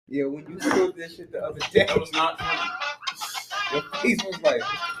Yeah, when you showed this shit the other day, That was not funny. your face was like.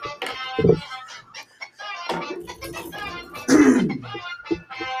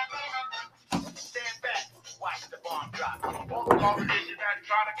 Stand back, watch the bomb drop. All the competition that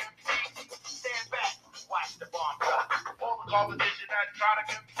try to compete. Stand back, watch the bomb drop. All the competition that try to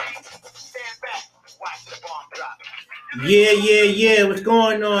compete. Stand back, watch the bomb drop. Yeah. What's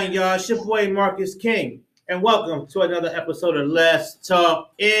going on, y'all? It's your boy Marcus King, and welcome to another episode of Let's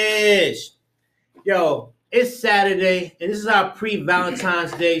Talk Ish. Yo, it's Saturday, and this is our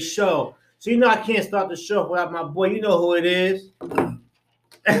pre-Valentine's Day show. So you know I can't start the show without my boy. You know who it is.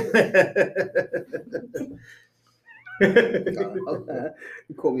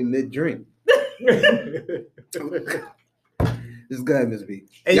 You called me mid-drink. This is good, Miss B.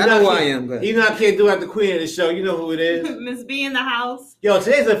 Hey, y'all know who I am. You know I can't do it the queen of the show. You know who it is. Miss B in the house. Yo,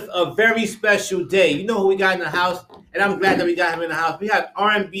 today's a very special day. You know who we got in the house, and I'm glad that we got him in the house. We have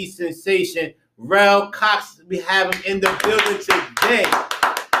R&B sensation Rell Cox. We have him in the building today.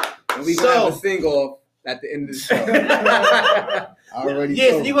 And we gonna have a sing-off at the end of the show.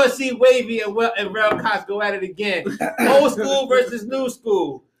 Yes, you're gonna see Wavy and Rell Cox go at it again. Old school versus new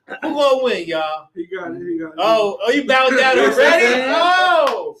school. Who gonna win, y'all? He got it. Oh, you bowed down already?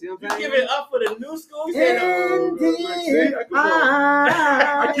 Oh, See you what I'm saying? give it up for the new school? I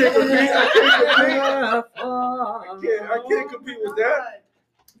can't compete with that.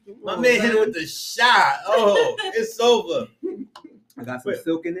 My man hit it with the shot. Oh, it's over. I got some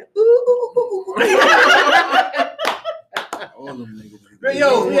silk in there. All them niggas. But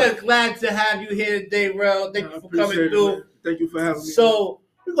yo, we are glad to have you here today, Rell. Thank you for coming through. Thank you for having me. So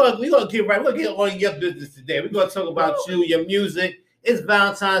we're gonna get right. We're gonna get on your business today. We're gonna talk about you, your music. It's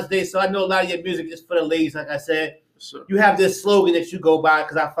Valentine's Day, so I know a lot of your music is for the ladies. Like I said, Sure. you have this slogan that you go by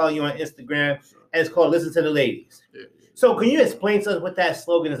because I follow you on Instagram, and it's called "Listen to the Ladies." Yeah. So can you explain to us what that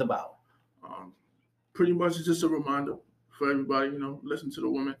slogan is about? Pretty much it's just a reminder for everybody, listen to the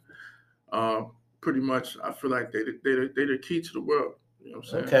women. Pretty much, I feel like they're the key to the world. You know what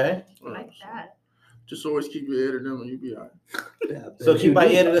I'm saying? Okay. I like that. Just always keep your ear to them and you'll be all right. So keep my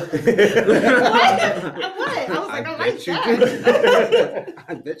ear to the. What? I was like, I like you that.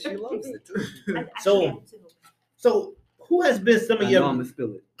 I bet she loves it too. I So- can too. So who has been some of I your? know I'm gonna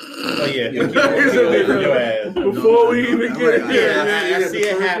spill it. Oh yeah. Yeah. Keep your ass. Before we even get I see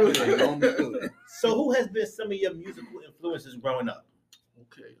it happening. I know I'm gonna spill it. So who has been some of your musical influences growing up?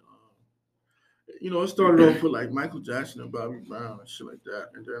 Okay. It started off with like Michael Jackson and Bobby Brown and shit like that.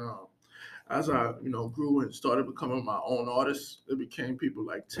 And then as I, grew and started becoming my own artist, it became people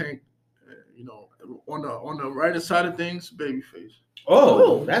like Tank, on the writer side of things, Babyface.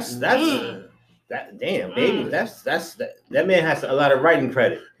 Oh, that's that. Damn, baby, that's that man has a lot of writing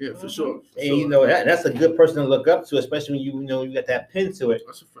credit, Yeah, for sure. and that's a good person to look up to, especially when you got that pen to it.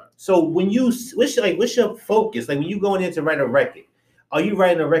 That's a fact. So when what's your focus? Like when you going in to write a record, are you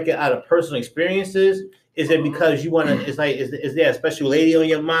writing a record out of personal experiences? Is it because you want to? It's like is there a special lady on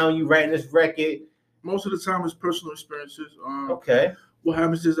your mind when you writing this record? Most of the time it's personal experiences. Okay. What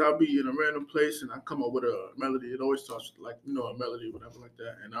happens is I'll be in a random place and I come up with a melody. It always starts with a melody or whatever like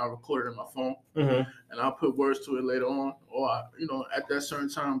that. And I'll record it in my phone and I'll put words to it later on or, at that certain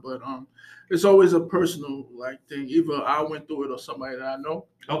time. But it's always a personal thing. Either I went through it or somebody that I know.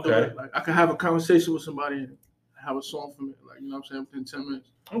 Okay. Like I can have a conversation with somebody and have a song from it. Like, you know what I'm saying? Within 10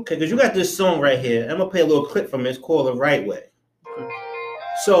 minutes. Okay, because you got this song right here. I'm going to play a little clip from it. It's called The Right Way. Okay.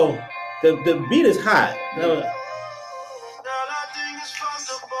 So the beat is hot.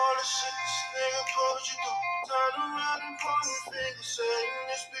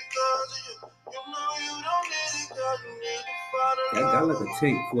 That got like a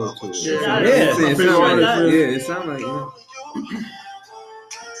tape flow to it. Yeah. It sounds like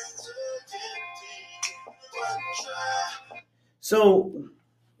So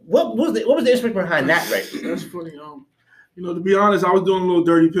what was the inspiration behind that record? That's funny. To be honest, I was doing a little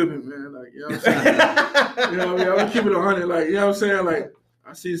dirty pimping, man. Like, you know what I'm saying? I was keeping it 100. Like, you know what I'm saying? Like,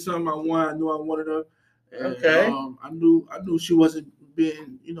 I seen something I knew I wanted her. And, Okay. I knew she wasn't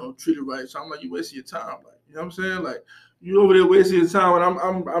being, treated right. So I'm like, you wasting your time. Like, you know what I'm saying? Like, you over there wasting your time,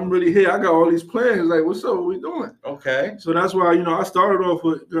 and I'm really here. I got all these plans. Like, what's up? What we doing? Okay. So that's why, I started off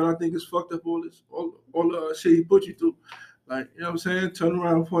with, girl, I think it's fucked up all the shit he put you through. Like, you know what I'm saying? Turn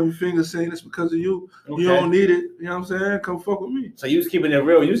around and point your finger saying it's because of you. Okay. You don't need it. You know what I'm saying? Come fuck with me. So you was keeping it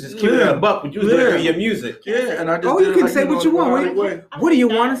real. You was just keeping it a buck, but you was doing it for your music. Yeah, and I just Oh, did you it can like, say what you want. Way. What do you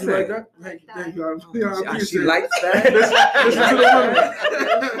want to You like say? that? Thank you. I appreciate She it. likes that. Listen to the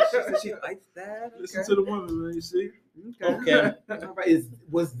women. She likes that. Listen to the women, man. You see? Okay. All right.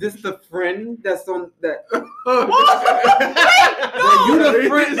 Was this the friend that's on that? No. Were you the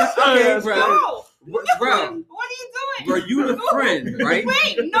friend? Okay, bro. No. Bro, What are you doing? were you the friend, right?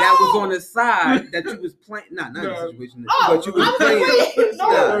 Wait, no. That was on the side that you was playing. Not in No. the situation, Oh, but you was I was playing. like, wait,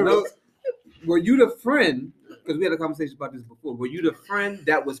 no. No. Were you the friend? Because we had a conversation about this before. Were you the friend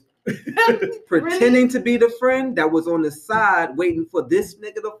that was pretending to be the friend that was on the side waiting for this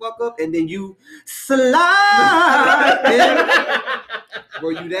nigga to fuck up, and then you slide in?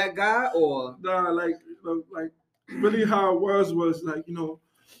 Were you that guy, or Nah, like really how it was like, you know,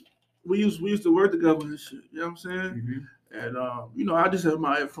 we used to work together and shit. You know what I'm saying? And you know, I just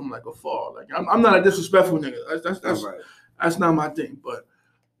admire it from like afar. Like I'm not a disrespectful nigga. That's right? that's not my thing. But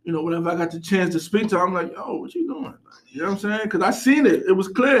you know, whenever I got the chance to speak to her, I'm like, yo, what you doing? Like, you know what I'm saying? Because I seen it. It was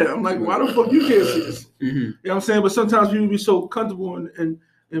clear. I'm like, why the fuck you can't see this? You know what I'm saying? But sometimes people be so comfortable in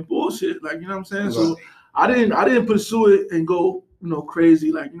bullshit. Like, you know what I'm saying? Right. So I didn't pursue it and go, you know,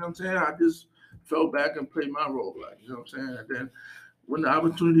 crazy. Like, you know what I'm saying? I just fell back and played my role. Like, you know what I'm saying? And then when the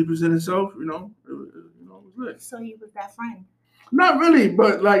opportunity presented itself, you know, it was lit. So you was that friend. Not really,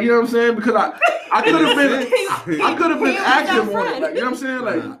 but like, you know what I'm saying? Because I could have been active on it. Like, you know what I'm saying?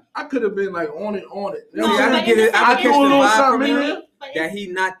 Like, I could have been like on it. You know what I'm saying? I I get threw a little the vibe something from in him there. that he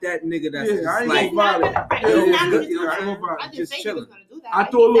not that nigga that's Yeah, I ain't like violent. I Just just say chilling. he was gonna do that. I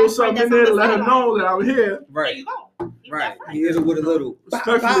threw a little something in there to let her know that I'm here. There right, you go. right. He is with a little.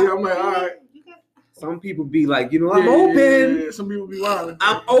 Respectfully, I'm like, all right. Some people be like, you know, I'm open. Yeah. Some people be wild.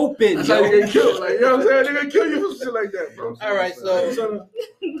 I'm open. That's how you get killed. Like, you know what I'm saying? They're gonna kill you for shit like that, bro. All right, so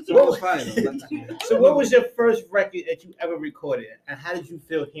So what was your first record that you ever recorded, and how did you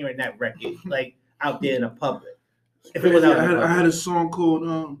feel hearing that record, like out there in the public? If it was out in the I public. had a song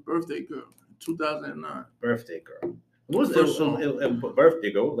called "Birthday Girl" in 2009. Birthday Girl. What was First the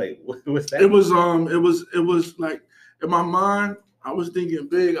Birthday Girl? Like, what's that? It was like in my mind, I was thinking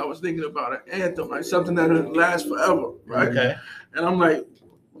big. I was thinking about an anthem, like something that'll last forever, right? Okay. And I'm like,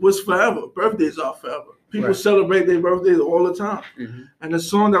 what's forever? Birthdays are forever. People Right. celebrate their birthdays all the time. And the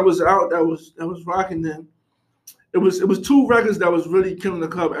song that was out that was rocking them, it was two records that was really killing the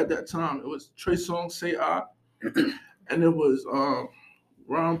club at that time. It was Trey Songz, Say I, and it was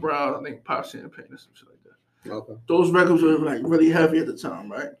Ron Brown, I think Pop Champagne or some shit like that. Okay. Those records were like really heavy at the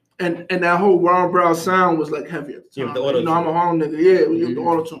time, right? And that whole Ron Brown sound was like heavy at the Yeah, time. with the You know, I'm a Harlem nigga. Yeah, we used the Mhm.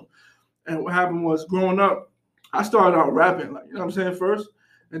 auto-tune. And what happened was, growing up, I started out rapping, like, you know what I'm saying, first.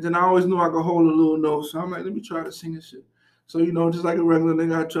 And then I always knew I could hold a little note. So I'm like, let me try to sing this shit. So, you know, just like a regular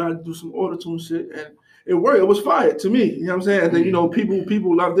nigga, I tried to do some auto-tune shit. And it worked. It was fire to me. You know what I'm saying? And then, you know,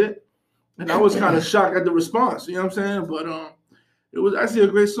 people loved it. And I was kind of shocked at the response. You know what I'm saying? But it was actually a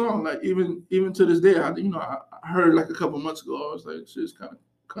great song. Like, even to this day, I heard like a couple months ago, I was like, shit's kind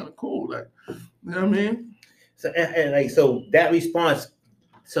of cool. Like, you know what I mean? So and like, so that response,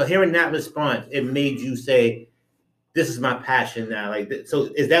 so hearing that response, it made you say, this is my passion now. Like, so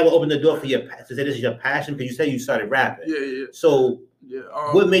is that what opened the door for your to say this is your passion? Because you said you started rapping. Yeah. So Yeah.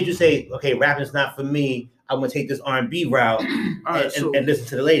 what made you say, okay, rapping's not for me, I'm gonna take this R&B route and listen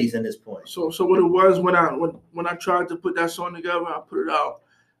to the ladies in this point? So what it was when I tried to put that song together, I put it out.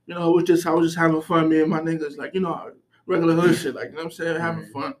 You know, I was just having fun, me and my niggas, like, you know, regular hood shit, like, you know what I'm saying, having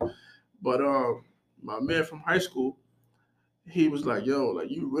fun. But my man from high school, he was like, yo,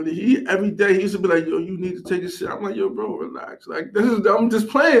 like, you really, every day he used to be like, yo, you need to take this shit. I'm like, yo, bro, relax. Like, I'm just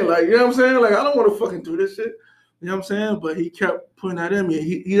playing. Like, you know what I'm saying? Like, I don't want to fucking do this shit. You know what I'm saying? But he kept putting that in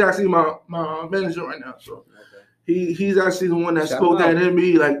me. He's actually my manager right now. So he's actually the one that spoke that in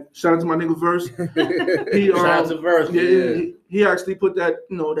me. Like, shout out to my nigga Verse. Shout out to Verse. He actually put that,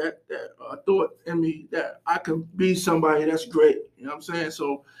 you know, that thought in me that I can be somebody that's great. You know what I'm saying?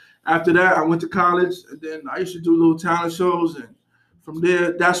 So after that, I went to college, and then I used to do little talent shows, and from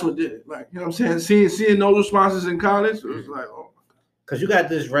there, that's what did it. Like, you know what I'm saying? Seeing those responses in college, it was like, oh. Because you got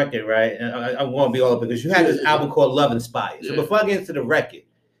this record, right? And I want to be all up because you had this album called Love Inspired. So before I get into the record,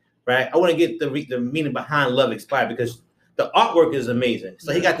 right, I want to get the meaning behind Love Inspired because the artwork is amazing.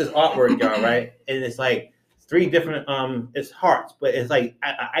 So he got this artwork, y'all, right? And it's like 3 different, it's hearts, but it's like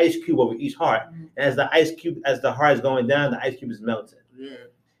an ice cube over each heart. And as the heart is going down, the ice cube is melting. Yeah.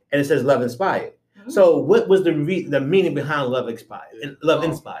 And it says Love Inspired. So what was the meaning behind Love Inspired? Love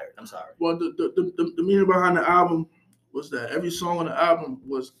Inspired, I'm sorry. Well, the meaning behind the album was that every song on the album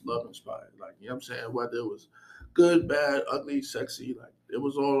was love inspired. Like, you know what I'm saying? Whether it was good, bad, ugly, sexy. Like it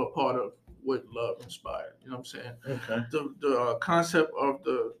was all a part of what love inspired. You know what I'm saying? Okay. The concept of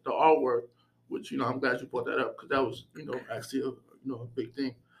the artwork, which I'm glad you brought that up because that was actually a big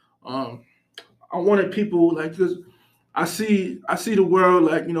thing. I wanted people like because I see the world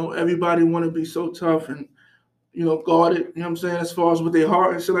like everybody want to be so tough and guarded. You know what I'm saying as far as with their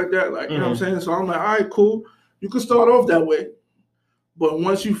heart and shit like that. Like you know what I'm saying. So I'm like, all right, cool. You can start off that way. But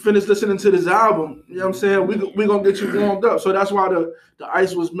once you finish listening to this album, you know what I'm saying, we going to get you warmed up. So that's why the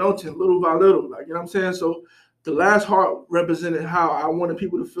ice was melting little by little. Like, you know what I'm saying? So the last heart represented how I wanted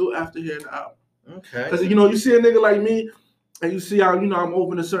people to feel after hearing the album. Okay. Because, you see a nigga like me, and you see how, I'm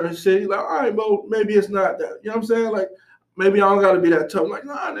open to certain shit. You're like, all right, bro, maybe it's not that. You know what I'm saying? Like, maybe I don't got to be that tough. Like,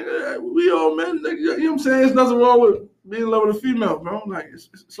 nah, nigga, we all men. Nigga, you know what I'm saying? There's nothing wrong with being in love with a female, bro. Like,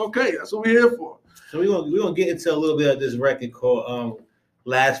 it's okay. That's what we're here for. So we're gonna get into a little bit of this record called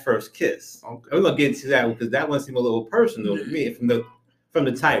Last First Kiss. Okay. We're gonna get into that because that one seemed a little personal to me from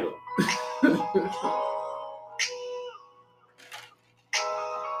the title.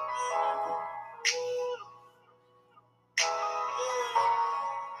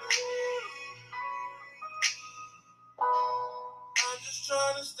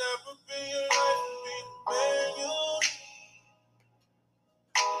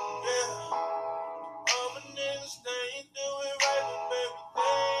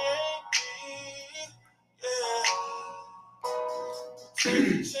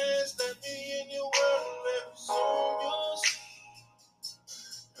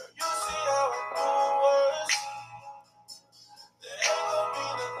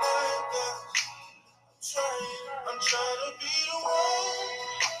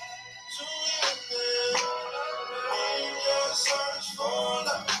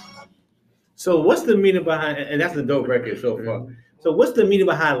 So what's the meaning behind, and that's a dope record so far. So what's the meaning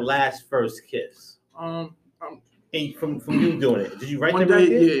behind Last First Kiss? And from you doing it, did you write one the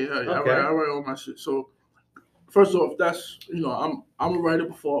day? record? Yeah. Okay. I write all my shit. So first off, that's I'm a writer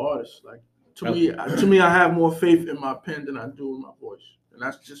before artist. Like to me, I have more faith in my pen than I do in my voice, and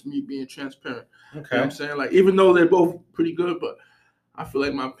that's just me being transparent. Okay. You know what I'm saying? Like even though they're both pretty good, but I feel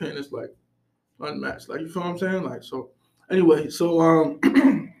like my pen is like unmatched. Like you feel what I'm saying? Like so. Anyway, so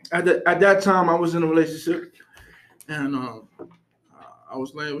at that time I was in a relationship, and I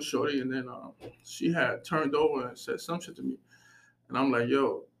was laying with shorty, and then she had turned over and said some shit to me, and I'm like,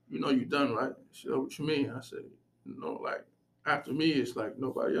 yo, you done, right? She said, what you mean? I said, like after me, it's like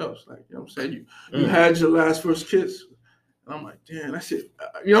nobody else. Like you know what I'm saying? You had your last first kiss. And I'm like, damn, that shit.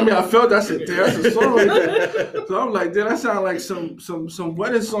 You know what I mean? I felt that shit. Damn, that's a song right there. So I'm like, damn, that sound like some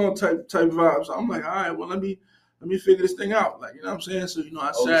wedding song type vibes. So I'm like, all right, well let me figure this thing out. Like, you know what I'm saying? So,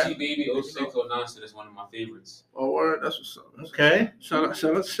 I sat. OG Baby 0609 is one of my favorites. Oh, word? That's what's up. Okay. Shout out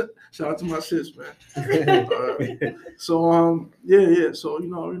to my sis, man. So, yeah. So,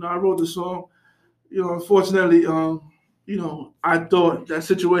 I wrote the song. Unfortunately, I thought that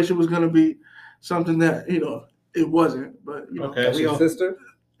situation was going to be something that, it wasn't. But, Okay. That's your sister?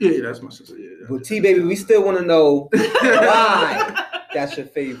 Yeah, that's my sister. Yeah. But T-Baby, we still want to know why that's your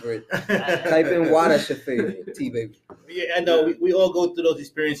favorite. Type in why that's your favorite, T-Baby. Yeah, I know. We all go through those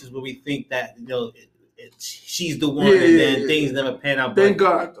experiences where we think that, she's the one, and then things never pan out. Thank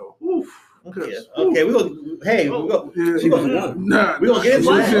God, though. Oof. Okay, we're gonna She was the one. Nah, we're gonna get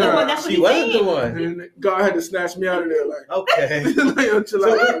into That's it. She wasn't the one. And God had to snatch me out of there. Like, Okay. like, yo, chill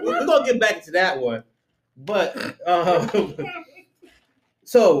So out. we're gonna get back to that one. But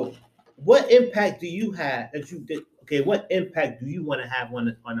so what impact do you have that you did? Okay, what impact do you want to have on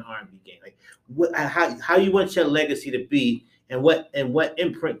the R&B game? Like, how you want your legacy to be, and what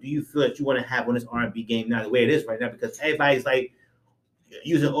imprint do you feel that you want to have on this R&B game now, the way it is right now? Because everybody's like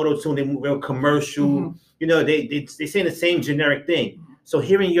using auto-tune, they move real commercial. Mm-hmm. They saying the same generic thing. So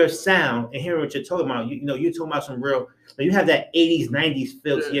hearing your sound and hearing what you're talking about, you're talking about some real. You have that 80s, 90s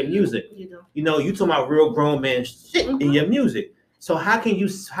feel to your music. You talking about real grown man shit in your music. So how can you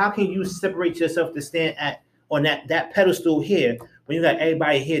separate yourself to stand on that pedestal here when you got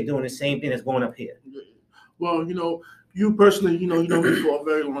everybody here doing the same thing that's going up here? Well, you personally, you know me for a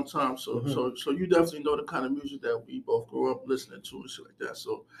very long time, so you definitely know the kind of music that we both grew up listening to and shit like that.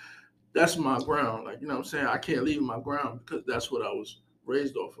 So that's my ground. Like, you know what I'm saying? I can't leave my ground because that's what I was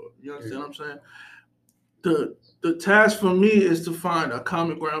raised off of. You understand what I'm saying? The task for me is to find a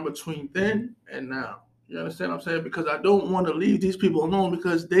common ground between then and now. You understand what I'm saying? Because I don't want to leave these people alone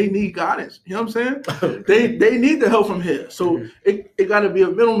because they need guidance. You know what I'm saying? They need the help from here. So it got to be a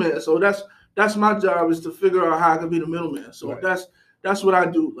middleman. So that's my job, is to figure out how I can be the middleman. So that's what I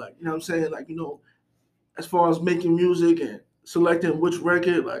do. Like, you know what I'm saying? Like, as far as making music and selecting which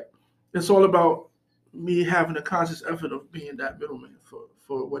record, like, it's all about me having a conscious effort of being that middleman for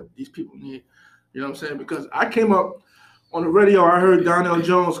what these people need. You know what I'm saying? Because I came up on the radio, I heard Donnell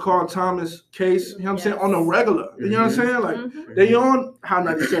Jones, Carl Thomas, Case, you know what I'm saying, on the regular. You know what I'm saying? Like, they on Hot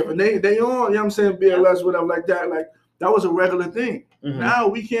 97. They on, you know what I'm saying, BLS, whatever, like that. Like, that was a regular thing. Now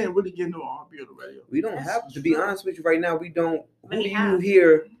we can't really get no R&B on the radio. We don't have, to be honest with you right now, we don't. Who do you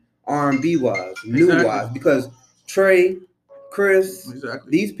hear R&B wise, new wise? Because Trey, Chris,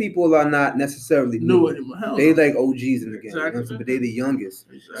 these people are not necessarily new anymore. They like OGs in the game, you know, but they the youngest.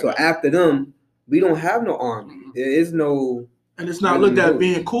 So after them, we don't have no R&B. There is no, and it's not looked at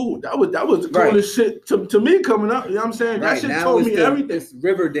being cool. That was the coolest shit to me coming up. You know what I'm saying? That shit now told me everything. It's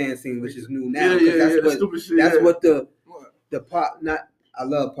river dancing, which is new now. That's what the pop. Not I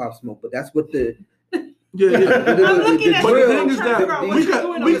love Pop Smoke, but that's what the. But the thing is that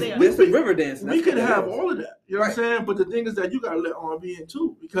we river dancing. We could have all of that. You know what I'm saying? But the thing is that you gotta let R&B in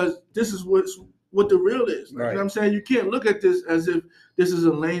too, because this is what the real is. Like, you know what I'm saying? You can't look at this as if this is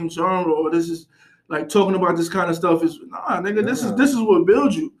a lame genre or this is like talking about this kind of stuff is nigga. This is what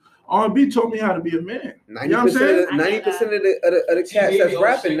builds you. R&B taught me how to be a man. 90%, you know what I'm saying? 90% of the cats that's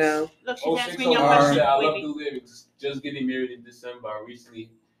rapping now. Look, she's asking your question. I love the lyrics. Just getting married in December. I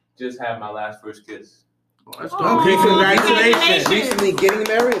recently just had my last first kiss. Congratulations. Recently getting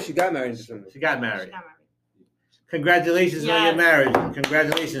married, or she got married in December? She got married. Congratulations on your marriage.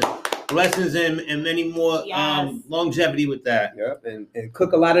 Congratulations. Blessings and many more longevity with that. Yep, and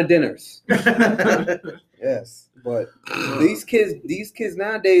cook a lot of dinners. Yes, but these kids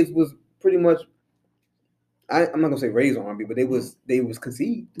nowadays was pretty much. I'm not gonna say raised on R&B, but they was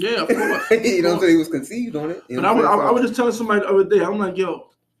conceived. Yeah, of course. You know what I'm saying? He was conceived on it. But I was just telling somebody the other day. I'm like, yo,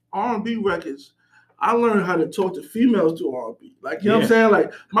 R&B records. I learned how to talk to females to R&B. Like, you know what I'm saying?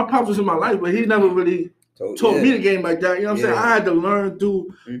 Like, my pops was in my life, but he never really taught me the game like that. You know what I'm saying? I had to learn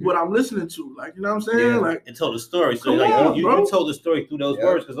through what I'm listening to. Like, you know what I'm saying? Like, and told the story. So like you told the story through those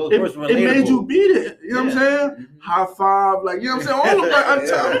words, because those words were relatable. It made you beat it. You know what I'm saying? High five. Like, you know what I'm saying? All of that.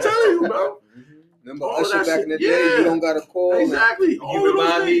 I'm telling you, bro. Remember Usher back in the day? You don't got to call. Exactly. You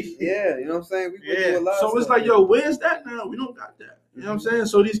remind me. Yeah, you know what I'm saying? We do a lot. So it's like, yo, where's that now? We don't got that. You know what I'm saying?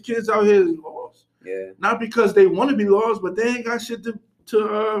 So these kids out here is lost. Yeah. Not because they want to be lost, but they ain't got shit to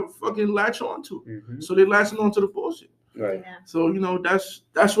fucking latch on to. So they latching on to the bullshit. Right. Yeah. So, you know, that's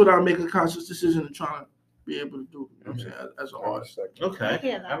what I make a conscious decision to try to be able to do. You know what I'm saying? As an artist.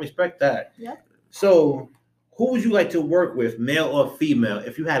 Okay. I respect that. Yeah. So who would you like to work with, male or female,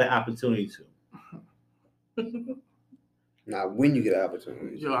 if you had an opportunity to? Now, when you get an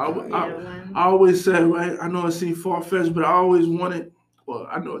opportunity. Yo, I always said, right, I know it seems far-fetched, but I always wanted, well,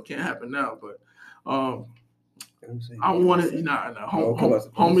 I know it can't happen now, but I wanted,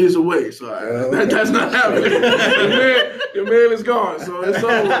 homie is away, so that's not happening. Your man is gone, so it's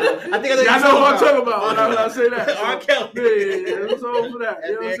over. I think I know what I'm talking about when I say that. R. Kelly. Yeah, it's over for that.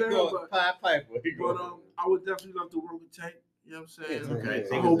 You know what I'm saying? But I would definitely love to work with Tank. You know what I'm saying? Okay.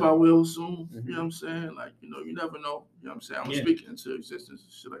 I hope I will soon. You know what I'm saying? Like, you know, you never know. You know what I'm saying? I'm speaking into existence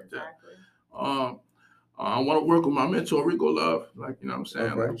and shit like that. I want to work with my mentor, Rico Love. Like, you know what I'm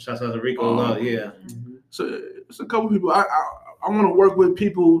saying? Like, shout out to Rico Love, yeah. So it's a couple people. I want to work with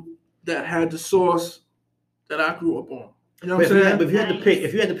people that had the source that I grew up on. You know what I'm saying? But if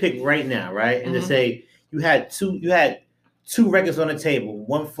you had to pick right now, right, and to say you had two records on the table,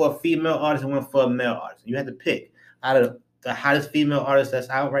 one for a female artist and one for a male artist. You had to pick out of the hottest female artist that's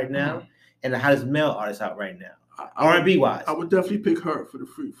out right now and the hottest male artist out right now. R&B wise, I would definitely pick her for the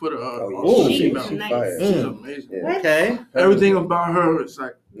female. She's amazing. Yeah. Okay, everything about her is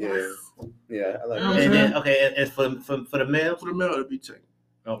like yeah, I like that. And then and for the male, it'd be Tank.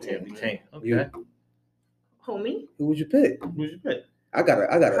 Okay, it'd be Tank. Okay. Homie. Who would you pick? I got it.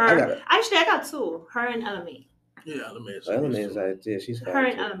 Actually, I got two. Her and Elamine. Yeah, Elamine is like, yeah, she's her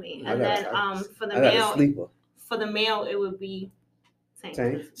and Elamine. And then for the male. For the male, it would be Tank.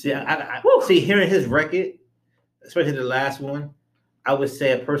 See, I see hearing his record, especially the last one. I would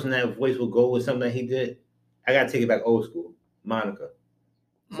say a person that voice will go with something that he did. I gotta take it back old school, Monica.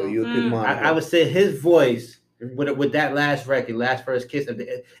 So you would pick Monica. I would say his voice with that last record, last first kiss.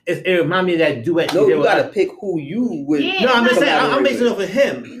 It reminded me of that duet. No, you gotta pick who you would. Yeah, no, I'm just saying. I'm basing it off of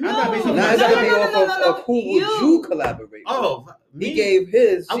him. No, it's gotta be off of who would you collaborate. Oh. He gave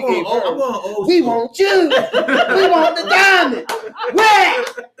his. I'm going old we want you. We want the diamond. Where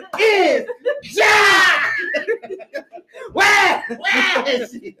is John? Where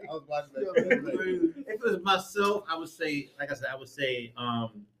is he? I was watching that. If it was myself, I would say, like I said, I would say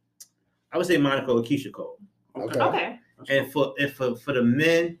Monica or Keisha Cole. Okay. And for the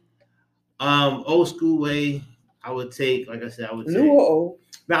men, old school way, I would take, like I said, I would New take. or old?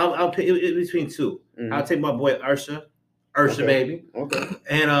 Now I'll pick it between two. I'll take my boy Usher baby. Okay.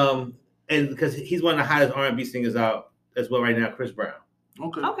 And because he's one of the hottest R&B singers out as well right now, Chris Brown.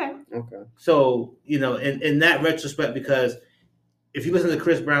 Okay. So in that retrospect, because if you listen to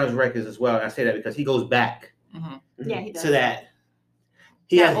Chris Brown's records as well, and I say that because he goes back Yeah, he does. to that.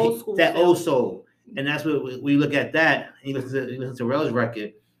 Old school. That old soul. And that's what we look at that. And you listen to Rell's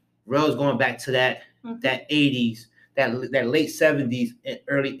record. Rell's going back to that 80s, that late 70s and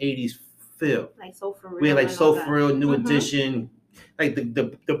early 80s feel. Like Soul For Real. We had like Soul For Real, New Edition, like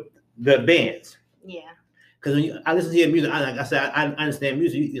the bands. Yeah. Because when I listen to your music, like I said, I understand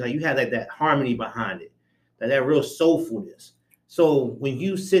music. You have like that harmony behind it, that real soulfulness. So when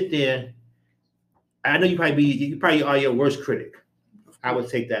you sit there, I know you probably are your worst critic. I would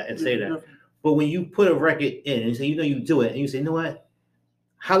take that and say that. But when you put a record in and you say, you do it, and you say, you know what?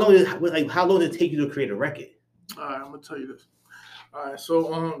 How long did it take you to create a record? All right, I'm gonna tell you this. All right,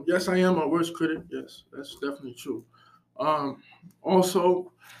 so yes, I am my worst critic. Yes, that's definitely true.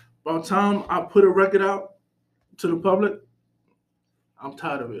 Also, by the time I put a record out to the public, I'm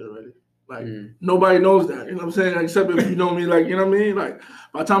tired of it already. Like nobody knows that, you know what I'm saying? Except if you know me, like, you know what I mean? Like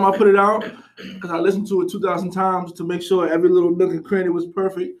by the time I put it out, because I listened to it 2,000 times to make sure every little nook and cranny was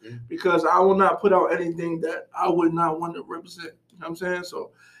perfect, because I will not put out anything that I would not want to represent. You know what I'm saying?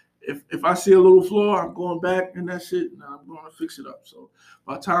 So if I see a little flaw, I'm going back and that shit, and I'm going to fix it up. So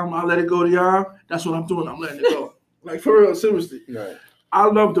by the time I let it go to y'all, that's what I'm doing. I'm letting it go. Like for real, seriously. Right. I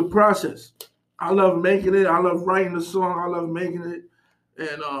love the process. I love making it. I love writing the song. I love making it.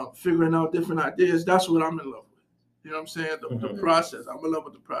 And figuring out different ideas. That's what I'm in love with. You know what I'm saying? The process. I'm in love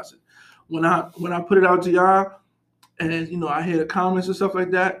with the process. When I put it out to y'all, and I hear the comments and stuff like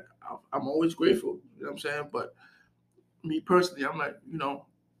that, I'm always grateful. You know what I'm saying? But me personally, I'm like,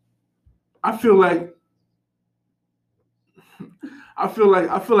 I feel like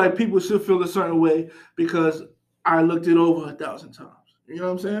people should feel a certain way because I looked it over 1,000 times. You know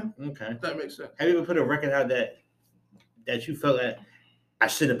what I'm saying? Okay. If that makes sense. Have you ever put a record out that you felt that I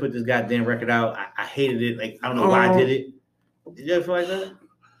shouldn't have put this goddamn record out? I hated it. Like, I don't know why I did it. Did you ever feel like that?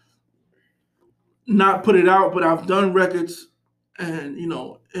 Not put it out, but I've done records, and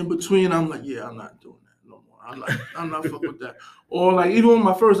in between, I'm like, yeah, I'm not doing that no more. I'm not fucking with that. Or like even with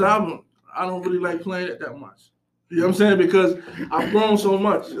my first album, I don't really like playing it that much. You know what I'm saying? Because I've grown so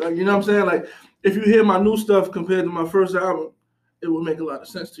much. Like, you know what I'm saying? Like, if you hear my new stuff compared to my first album, it will make a lot of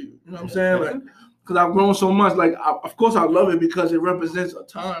sense to you. You know what I'm saying? Like, because I've grown so much. Like, of course, I love it because it represents a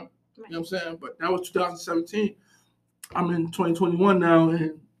time. You know what I'm saying? But that was 2017. I'm in 2021 now,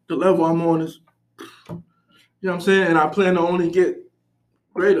 and the level I'm on is, you know what I'm saying? And I plan to only get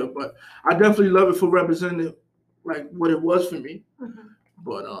greater. But I definitely love it for representing like what it was for me.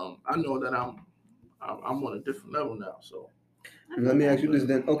 But I know that I'm on a different level now. So let me ask you this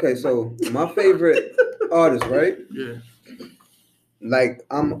then. Okay, so my favorite artist, right? Yeah. Like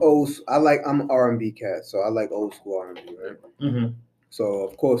I'm an R&B cat, so I like old school R&B, right? So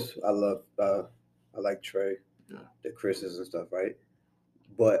of course I like Trey, the Chris's and stuff, right?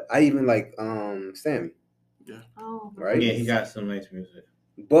 But I even like Sammy. Yeah. Oh. Right. Yeah, he got some nice music.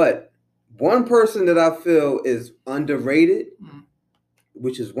 But one person that I feel is underrated,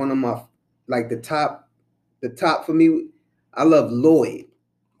 which is one of my the top for me. I love Lloyd.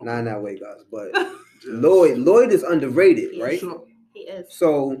 Not in that way, guys, but Lloyd is underrated, right? Sure. He is.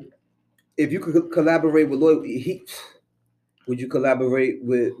 So, if you could collaborate with Lloyd, would you collaborate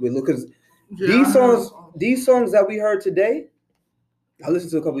with Lucas? These songs that we heard today, I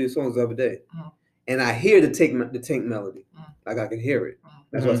listened to a couple of your songs the other day, and I hear the Tank melody, like I can hear it.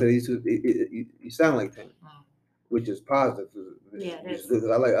 That's why I said you sound like Tank, which is positive. Yeah, which is good.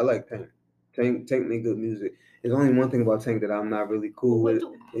 I like Tank. Tank make good music. There's only one thing about Tank that I'm not really cool with.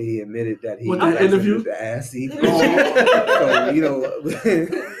 He admitted that he interviewed the ass. So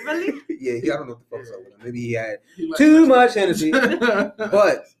Really? Yeah, I don't know what the fuck's up with him. Maybe he had too much energy.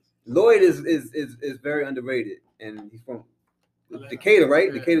 But Lloyd is very underrated, and he's from Decatur, right?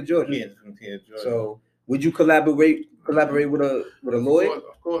 Yeah. Decatur, Georgia. Yeah, from Decatur, Georgia. So, would you collaborate with a Lloyd?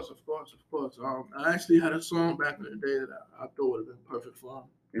 Of course. I actually had a song back in the day that I thought would have been perfect for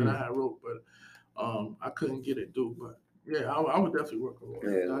him that I had wrote, but I couldn't get it through. But yeah, I would definitely work with Lloyd.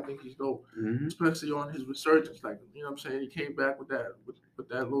 Yeah. I think he's dope, especially on his resurgence. Like, you know what I'm saying? He came back with that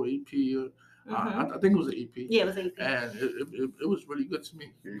little EP. I think it was an EP. Yeah, it was an EP. And it was really good to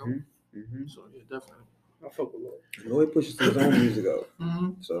me. You know? So yeah, definitely. I fuck with Lloyd. Lloyd pushes his own music out.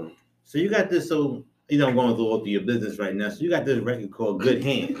 So you got this. So I'm going through all your business right now. So you got this record called Good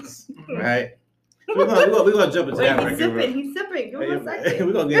Hands, right? So we're gonna jump into that record. He's sipping. Give him a second.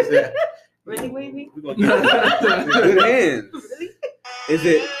 We're gonna get to that. Really, wavy? We're gonna get Good hands. Really? Is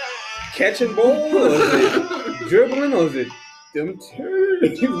it catching ball or is it dribbling or is it them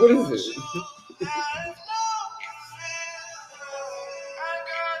turns? What is it?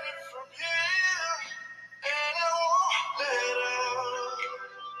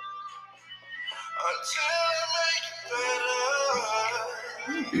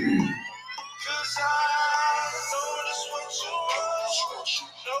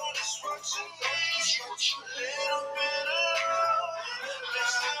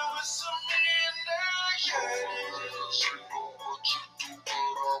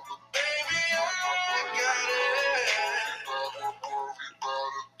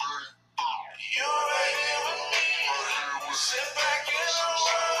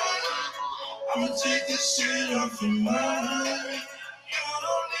 I'ma take this shit off your mind.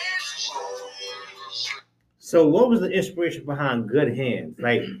 So, what was the inspiration behind Good Hands?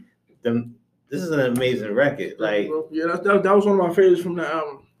 Like, this is an amazing record. Like, yeah, that was one of my favorites from the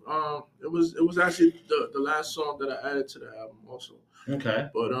album. It was actually the last song that I added to the album also. okay.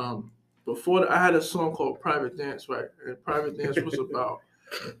 But before that, I had a song called Private Dance, right? And Private Dance was about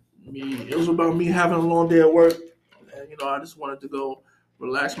me. It was about me having a long day at work, and I just wanted to go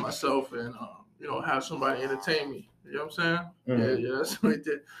relax myself and have somebody entertain me. You know what I'm saying? Mm-hmm. Yeah, that's what I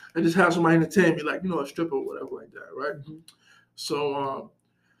did. And just have somebody entertain me, like a stripper or whatever like that, right? Mm-hmm. So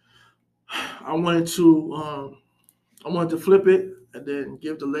I wanted to flip it and then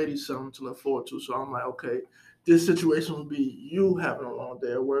give the ladies something to look forward to. So I'm like, okay, this situation would be you having a long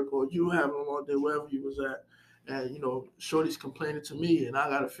day at work or you having a long day wherever you was at, and Shorty's complaining to me, and I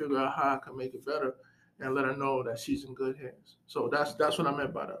got to figure out how I can make it better and let her know that she's in good hands. So that's what I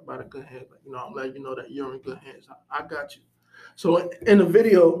meant by the good hands. Like, I'm letting you know that you're in good hands. I got you. So in the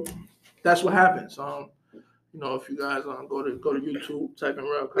video, that's what happens. If you guys go to YouTube, type in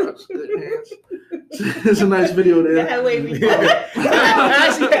Rell Cox, Good Hands. It's a nice video there. Yeah, wavy. I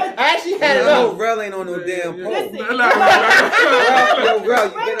actually had it No, up. Rell ain't on no damn pole. Listen, Yo, Rell,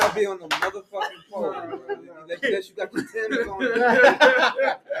 you cannot be on the motherfucking pole. Unless you got your Timbs on.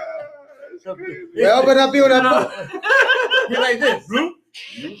 Rell better not be on that pole. You're like this, Blue.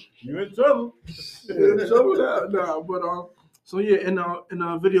 You in trouble. No, but so yeah, in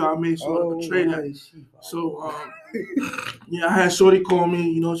the video I made sort of portray that. So I had Shorty call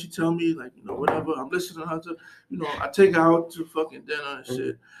me. She tell me like whatever. I'm listening to her. I take her out to fucking dinner and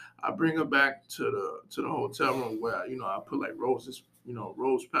shit. I bring her back to the hotel room where I put like roses,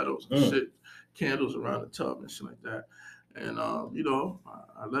 rose petals and shit, candles around the tub and shit like that. And I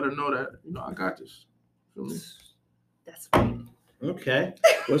let her know that I got this. Feel me? That's right. Okay.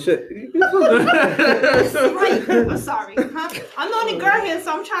 What's it? That's right. I'm sorry. Huh? I'm the only girl here,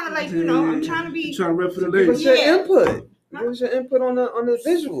 so I'm trying to I'm trying to be. You trying to rep for the Give us ladies? your Yeah. input. Give us your input on the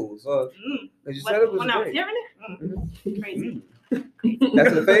visuals. As you said, it was when I was great. hearing it, crazy.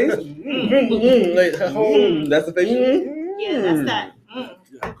 That's the face. That's the face. Yeah, that's that.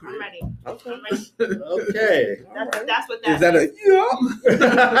 I'm ready. Okay. I'm ready. Okay. That's what that Is that a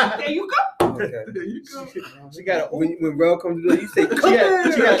yeah? There you go. Okay. There you go. She got a. When Rell comes to do it, you say, She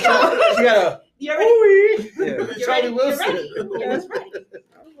got a. You ready? yeah. You Charlie ready? Wilson. You ready? Yeah, that's ready.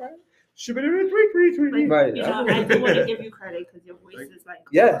 Right. I do want to give you credit because your voice is like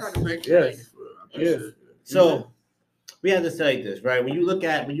Yes. incredible. Thank you. Yes. Yes. So we have to say this, right? When you look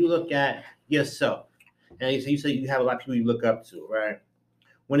at yourself, and you say you have a lot of people you look up to, right?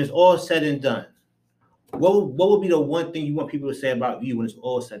 When it's all said and done, what would be the one thing you want people to say about you when it's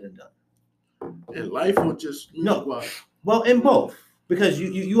all said and done? In life or just music-wise? Well, in both, because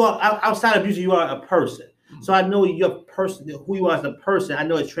you are outside of music, you are a person. So I know your person, who you are as a person. I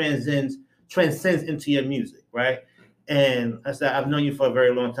know it transcends into your music, right? And I said I've known you for a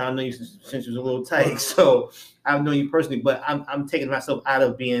very long time. I know you since you was a little tight, so I've known you personally. But I'm taking myself out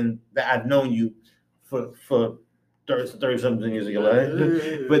of being that I've known you for 30 something years ago,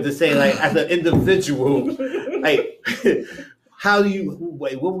 right? But to say like as an individual, like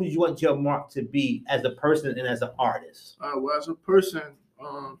what would you want your mark to be as a person and as an artist? Well, as a person,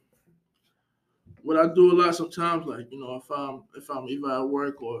 what I do a lot sometimes, like if I'm either at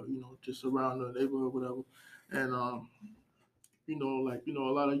work or just around the neighborhood, or whatever, and a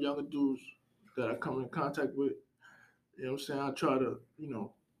lot of younger dudes that I come in contact with, what I'm saying, I try to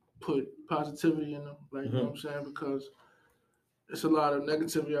put positivity in them, like you know what I'm saying, because it's a lot of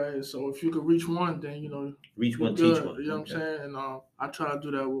negativity out here. So if you could reach one, then Reach one, good, teach one. You know what I'm saying, and I try to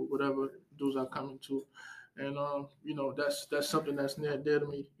do that with whatever dudes I come into. And that's something that's near and dear to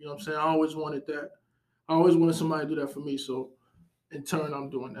me. You know what I'm saying? I always wanted that. I always wanted somebody to do that for me. So in turn,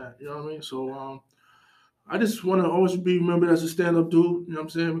 I'm doing that. You know what I mean? So I just want to always be remembered as a stand-up dude. You know what I'm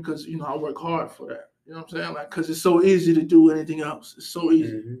saying? Because I work hard for that. You know what I'm saying? Like, because it's so easy to do anything else. It's so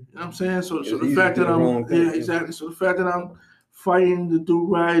easy. Mm-hmm. You know what I'm saying? So It's the easy fact to do that the wrong thing, yeah, exactly. So the fact that I'm fighting to do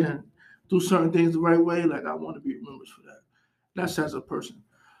right and do certain things the right way, like I want to be remembered for that. That's as a person.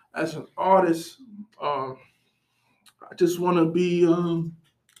 As an artist, I just want to be.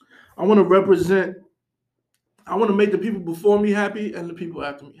 I want to represent. I want to make the people before me happy and the people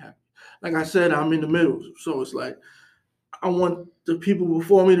after me happy. Like I said, I'm in the middle, so it's like I want the people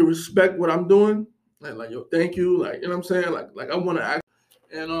before me to respect what I'm doing. Like yo, thank you. Like, you know what I'm saying? Like I want to act,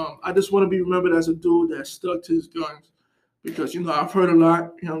 and I just want to be remembered as a dude that stuck to his guns, because I've heard a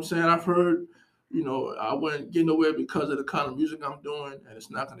lot. You know what I'm saying? I've heard, I wouldn't get nowhere because of the kind of music I'm doing, and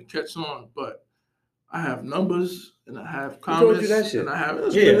it's not going to catch on. But I have numbers and I have comments. Who told you that shit? And I have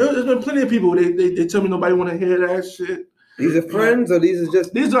there's been plenty of people. They tell me nobody want to hear that shit. These are friends, or these are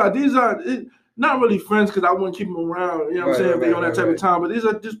just these are not really friends, because I wouldn't keep them around. You know what I'm saying? If they on that type of time. But these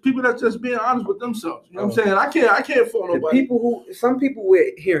are just people that's just being honest with themselves. You know what I'm saying? I can't fault nobody. Some people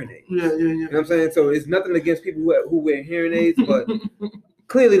wear hearing aids. Yeah. You know what I'm saying? So it's nothing against people who wear hearing aids, but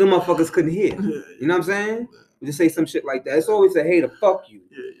clearly them motherfuckers couldn't hear. Yeah. You know what I'm saying? You just say some shit like that. It's always a hater. Fuck you.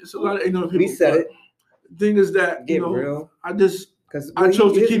 Yeah, it's a lot of ignorant people. We said it. The thing is that Get real. I chose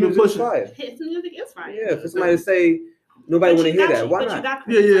to keep it pushing. His music is fire. Yeah, for somebody to say nobody want to hear that, why not?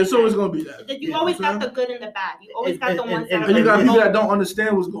 Yeah, it's always gonna be that. You always got the good and the bad. You always got the ones that are. And you got people that don't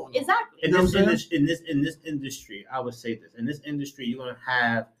understand what's going on. Exactly. In this industry, I would say this. In this industry, you're gonna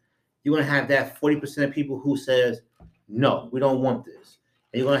have that 40% of people who says no, we don't want this.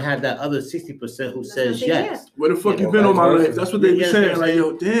 And you're gonna have that other 60% who says yes. Where the fuck you been all my life? That's what they be saying. Like,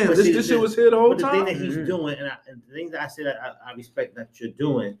 yo, damn, this shit was here the whole time. But the thing that he's doing, and the thing that I say that I respect that you're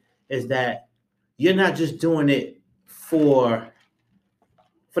doing, is that you're not just doing it for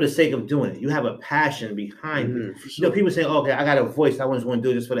the sake of doing it. You have a passion behind it. Sure. People say, okay, I got a voice. I just want to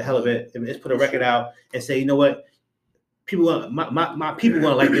do this for the hell of it. Let's put a record out and say, you know what? My people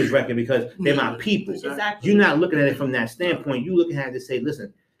want to like this record because they're my people. Exactly. You're not looking at it from that standpoint. You're looking at it to say,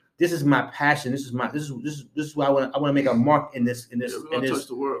 listen, this is my passion. This is why I want to make a mark in this touch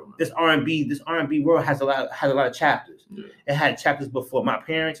the world, this R&B. This R&B world has a lot of chapters. Yeah. It had chapters before my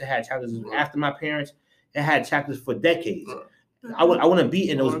parents. It had chapters after my parents. It had chapters for decades. Right. I want to be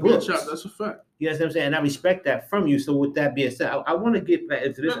in those books. That's a fact. You know what I'm saying? And I respect that from you. So with that being said, I want to get back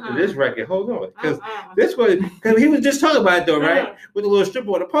into this record. Hold on, because because he was just talking about it though, right? With the little stripper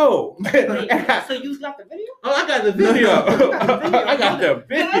on the pole. So you got the video? Oh, I got the video. I got the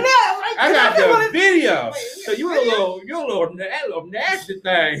video. I got the video. So you're a little nasty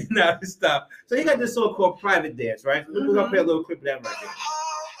thing. Now stop. So he got this song called Private Dance, right? We're gonna play a little clip of that record.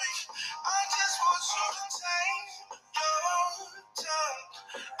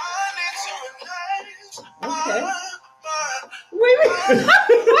 Okay. Wait.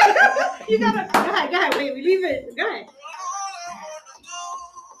 You gotta go ahead. Wait, leave it. Go ahead.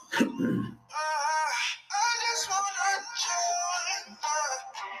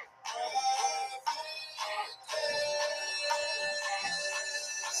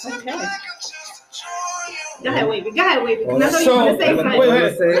 Okay. Go ahead, wavy. Because I know you want to say something.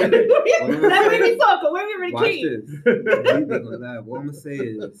 Let me talk. But wait, ready, watch King. this. What I'm gonna say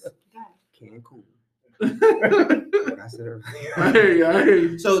is Cancun. Like I said earlier. I hear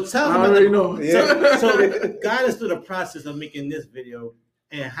you. So tell I already know. So guide us through the process of making this video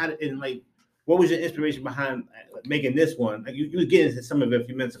and what was your inspiration behind making this one? Like you were getting into some of it a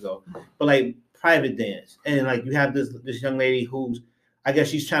few minutes ago, but like Private Dance, and like you have this young lady who's, I guess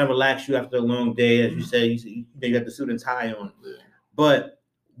she's trying to relax you after a long day, as you said. You got the suit and tie on, but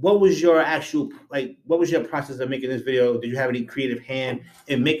what was your process of making this video? Did you have any creative hand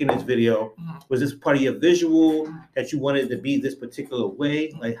in making this video? Was this part of your visual that you wanted to be this particular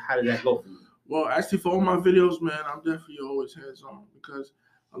way? Like, how did that go for you? Well, actually, for all my videos, man, I'm definitely always hands-on, because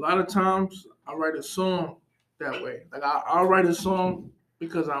a lot of times I write a song that way. Like, I'll write a song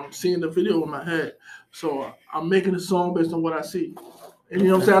because I'm seeing the video in my head. So I'm making a song based on what I see. And you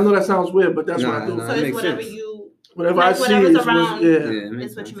know what I'm saying? I know that sounds weird, but that's what I do. So it's whatever sense. Whatever I see whatever's around,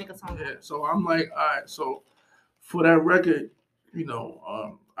 it's what you make a song. Yeah, so I'm like, all right. So for that record,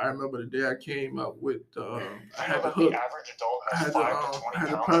 I remember the day I came up with, I had the hook, I had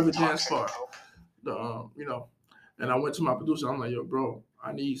the private dance part, and I went to my producer. I'm like, yo, bro,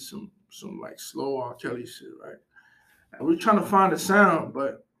 I need some like slow R. Kelly shit, right? And we were trying to find a sound,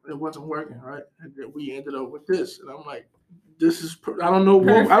 but it wasn't working, right? And then we ended up with this, and I'm like, this is, I don't know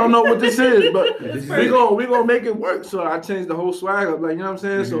what this is, but we gonna make it work. So I changed the whole swag up, like, you know what I'm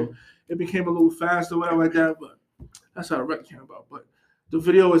saying? So it became a little faster, whatever like that. But that's how the record came about. But the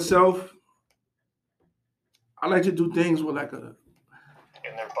video itself, I like to do things with like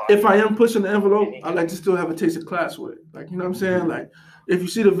if I am pushing the envelope, I like to still have a taste of class with it. Like, you know what I'm saying? Like, if you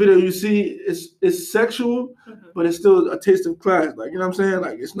see the video, you see it's sexual, but it's still a taste of class. Like, you know what I'm saying?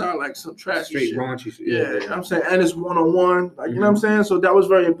 Like, it's not like some trashy straight shit. raunchy shit. Yeah, you know what I'm saying? And it's one-on-one. Like, you know what I'm saying? So that was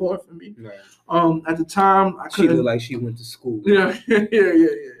very important for me. Right. At the time, she looked like she went to school. Yeah.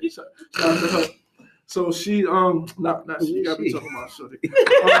 Shout out to her. So she, not she got me talking about shorty.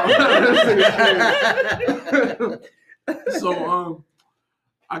 So,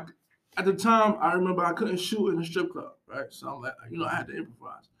 at the time, I remember I couldn't shoot in a strip club, right? So I'm like, I had to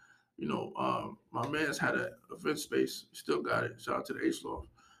improvise. My man's had an event space, still got it. Shout out to the H-Loft.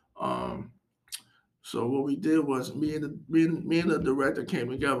 So what we did was me and the director came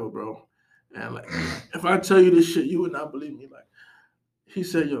together, bro. And like, if I tell you this shit, you would not believe me. Like, he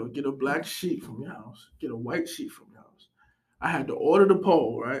said, yo, get a black sheet from your house, get a white sheet from your house. I had to order the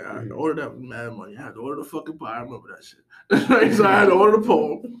pole, right? I had to order that mad money. I had to order the fucking pie. I remember that shit. So I had to order the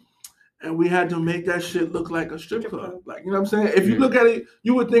pole. And we had to make that shit look like a strip club. Like, you know what I'm saying? If you look at it,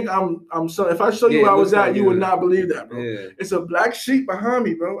 you would think I'm so. If I show you where I was at, you would not believe that, bro. Yeah. It's a black sheet behind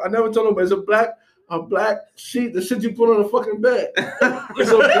me, bro. I never told nobody. It's a black sheet, the shit you put on the fucking bed.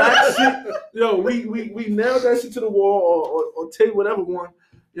 It's a black sheet. Yo, we nailed that shit to the wall or tape whatever one.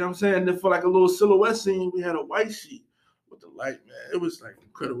 You know what I'm saying? And then for like a little silhouette scene, we had a white sheet with the light, man. It was like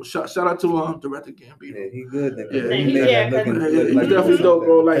incredible. Shout out to director Gambino. Yeah, he good. He made that looking like definitely dope,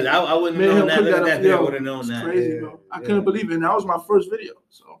 bro. Like I wouldn't know that. Look at that video. I would have known that. Crazy, bro. I couldn't believe it. And that was my first video.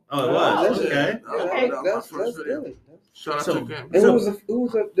 So. Oh, it was. Okay. That was my first video. Good. Shout out to Gambino. And who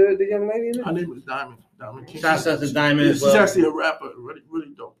was the young lady in it? Her name was Diamond. Diamond King. Shout out to Diamond as well. She's actually a rapper. Really,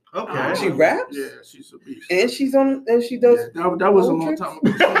 really dope. Okay. She raps? Yeah, she's a beast. And she does. Yeah, that was a long time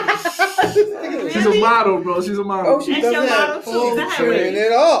ago. She's a model, bro. She's a model. Oh, she does that. Turning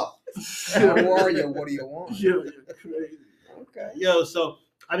it off. How are you? What do you want? Yeah, crazy. Okay. Yo, so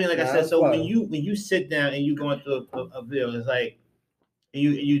I mean, like I said, so when you sit down and you go into a video, it's like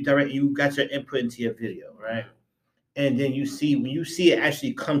you got your input into your video, right? And then when you see it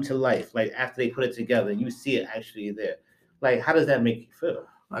actually come to life, like after they put it together, you see it actually there. Like, how does that make you feel?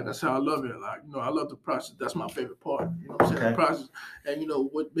 Like I said, I love it. Like, I love the process. That's my favorite part. You know what I'm saying? The process. And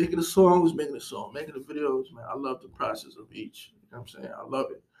what making the song was making the song. Making the videos, man, I love the process of each. You know what I'm saying? I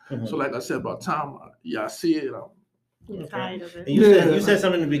love it. Mm-hmm. So like I said, about time, I see it. You're tired of it. And you said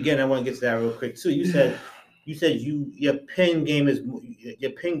something in the beginning. I want to get to that real quick too. You said your pen game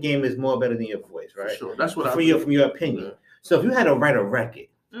is more better than your voice, right? Sure, that's what from your opinion. Yeah. So if you had to write a record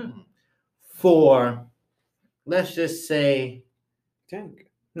for, let's just say, I'm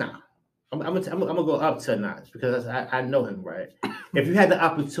gonna go up to a notch because I know him, right? If you had the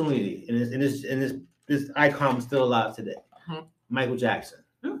opportunity, and this icon was still alive today, Michael Jackson,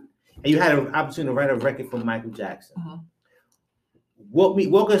 and you had an opportunity to write a record for Michael Jackson.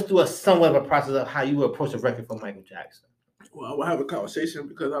 Walk us through somewhat of a process of how you would approach a record for Michael Jackson. Well, I will have a conversation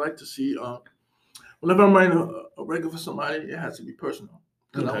because I like to see whenever I'm writing a record for somebody, it has to be personal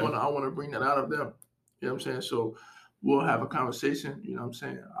because I want to bring that out of them. You know what I'm saying? So we'll have a conversation. You know what I'm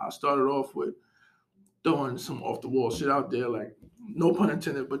saying? I'll start it off with throwing some off the wall shit out there, like no pun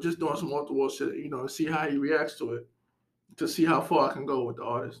intended, but just throwing some off the wall shit. See how he reacts to it, to see how far I can go with the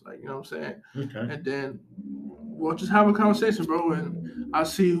artist. Like, you know what I'm saying? Okay. And then we'll just have a conversation, bro, and I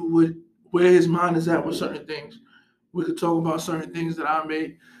see where his mind is at with certain things. We could talk about certain things that I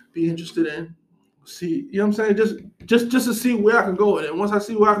may be interested in. See, you know what I'm saying? Just to see where I can go with it. And once I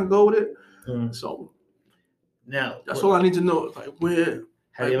see where I can go with it, so now that's all I need to know. Like where,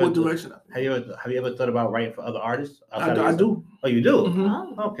 what direction. Have you ever thought about writing for other artists? I do. Oh, you do?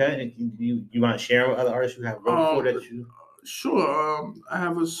 Mm-hmm. Oh, okay. And you want to share with other artists you have wrote for that you? Sure. I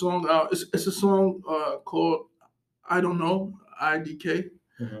have a song out. It's a song called I Don't Know, IDK,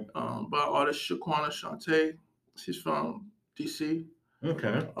 by artist Shaquana Shantae. She's from DC.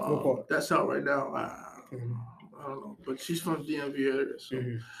 Okay. That's out right now. I don't know, but she's from DMV area. So.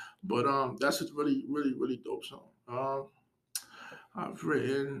 But that's a really, really, really dope song. I've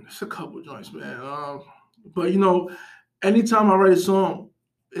written a couple joints, man. But anytime I write a song,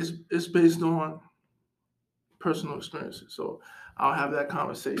 it's based on personal experiences. So I'll have that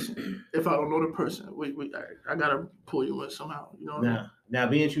conversation. If I don't know the person, I gotta pull you in somehow. You know. Now,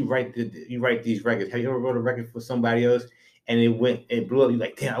 being that you write these records, have you ever wrote a record for somebody else and it blew up? You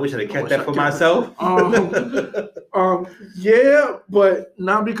like, damn, I wish I'd have kept that for myself. Yeah, but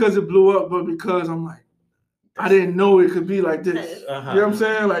not because it blew up, but because I'm like, I didn't know it could be like this. You know what I'm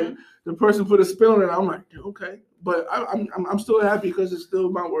saying? Like the person put a spell on it. I'm like, okay, but I'm still happy because it's still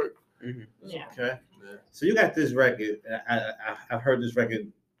my work. Yeah. Okay. So you got this record. I've heard this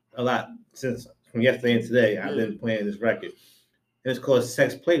record a lot from yesterday and today. I've been playing this record. And it's called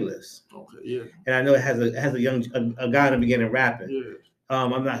Sex Playlist. Okay, yeah. And I know it has a young guy in the beginning rapping. Yeah.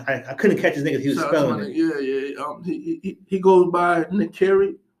 I couldn't catch his name because he was spelling it. Yeah. He goes by Nick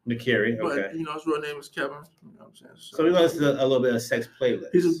Carey. Okay. But his real name is Kevin. You know what I'm saying? So we're gonna listen to a little bit of Sex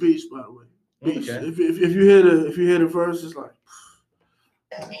Playlist. He's a beast, by the way. Beast. Okay. If you hear the verse, it's like.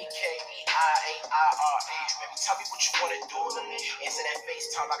 Tell me what you want to do to me. Answer that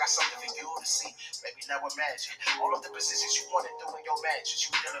FaceTime, I got something for you to see. Maybe now imagine all of the positions you want to do in your matches.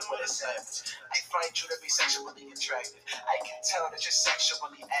 You dealing with a savage. I find you to be sexually attractive. I can tell that you're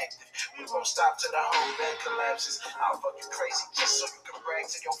sexually active. We won't stop till the whole bed collapses. I'll fuck you crazy just so you can brag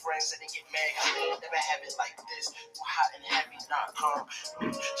to your friends and then get mad. You never have it like this. You hot and heavy, not calm.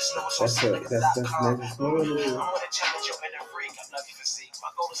 Just know it's on niggas.com. I want to challenge your inner freak. I love you physique. My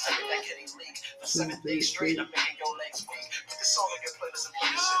goal is to make that kitty leak. For 7 days straight, I'm making your legs weak. Put the song on your playlist and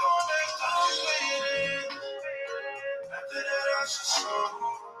put this shit on repeat. After that, I should slow.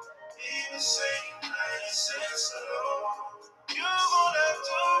 Even saying night says hello. You gon' have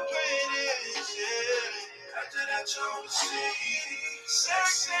to play this, yeah. After that, you'll see.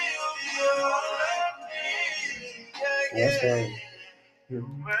 Sexy, you'll be all I need. Yeah. That's right. Where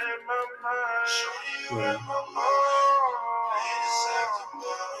my mind, show you where my heart.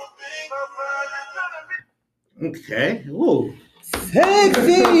 Okay. Ooh.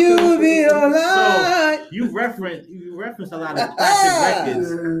 Sexy, you be alright. So you reference a lot of classic records,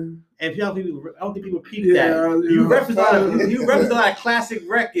 and I don't think people peep that. You reference a lot of classic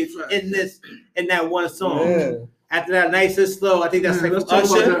records in that one song. Yeah. After that, Nice and Slow, I think that's like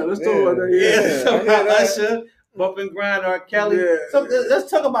Usher. Let's talk about that. Yeah, Usher, Bump and Grind, R. Kelly. Yeah. So let's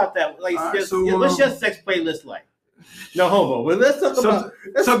talk about that. Like, what's your sex playlist like? No homo, but let's talk about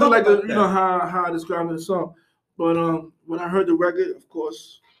something like the, how I described the song. But when I heard the record, of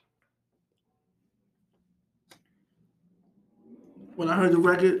course,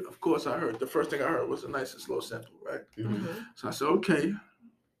 I heard the first thing I heard was a Nice and Slow sample, right? Mm-hmm. So I said, okay,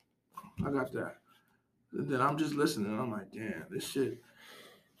 I got that. And then I'm just listening, and I'm like, damn, this shit.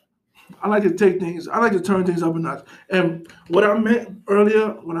 I like to turn things up a notch. And what I meant earlier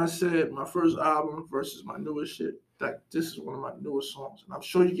when I said my first album versus my newest shit, like this is one of my newest songs. And I'm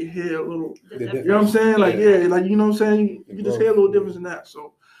sure you can hear a little, you know what I'm saying? Like, you know what I'm saying? You can just hear a little difference in that.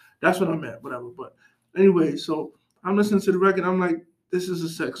 So that's what I meant, whatever. But anyway, so I'm listening to the record. I'm like, this is a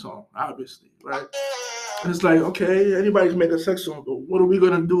sex song, obviously, right? And it's like, okay, anybody can make a sex song, but what are we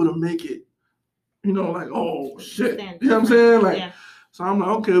going to do to make it, like, oh, shit. You know what I'm saying? Like, so I'm like,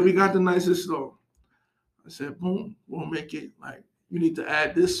 okay, we got the Nice and Slow. I said, boom, we'll make it like, you need to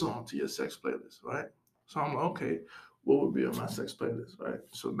add this song to your sex playlist, right? So I'm like, okay, what would be on my sex playlist, right?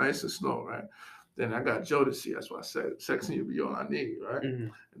 So Nice and Slow, right? Then I got Jodeci, that's why I said, Sexy You Be All I Need, right? Mm-hmm.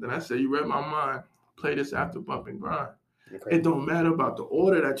 And then I said, you read my mind, play this after Bump and Grind. Okay. It don't matter about the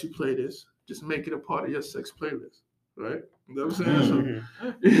order that you play this, just make it a part of your sex playlist, right? You know what I'm saying? Mm-hmm.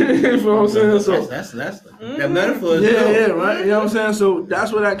 So, you know what I'm saying? So that's that metaphor. Yeah, right. You know what I'm saying? So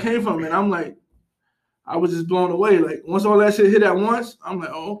that's where that came from, and I'm like, I was just blown away. Like once all that shit hit at once, I'm like,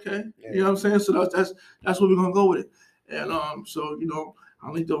 oh, okay. Yeah. You know what I'm saying? So that's where we're gonna go with it. And so I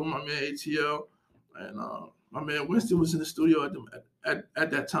linked up with my man ATL, and my man Winston was in the studio at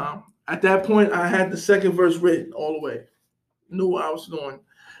that time. At that point, I had the second verse written all the way. Knew what I was doing.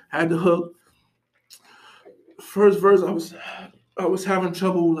 Had the hook. First verse, I was having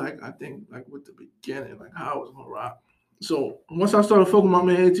trouble, like I think, like with the beginning, like how I was gonna rock. So once I started fucking with my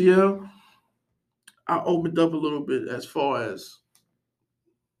man ATL, I opened up a little bit as far as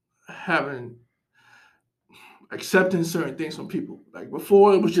accepting certain things from people. Like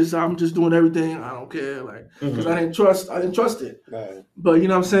before, it was just I'm just doing everything. I don't care, like because I didn't trust it. Right. But you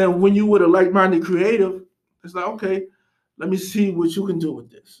know what I'm saying? When you with a like-minded creative, it's like okay. Let me see what you can do with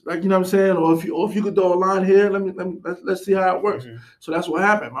this. Like, you know what I'm saying? Or if you could throw a line here, let's see how it works. Mm-hmm. So that's what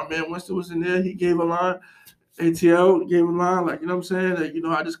happened. My man Winston was in there. He gave a line. ATL gave a line. Like, you know what I'm saying?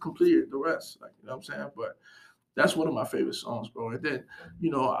 Like, I just completed the rest. Like, you know what I'm saying? But that's one of my favorite songs, bro. And then,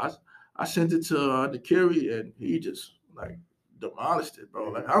 I sent it to Nick Carey, and he just, like, demolished it, bro.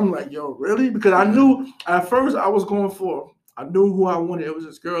 Like, I'm like, yo, really? Because I knew, at first, I knew who I wanted. It was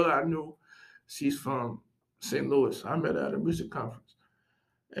this girl that I knew. She's from St. Louis. I met her at a music conference.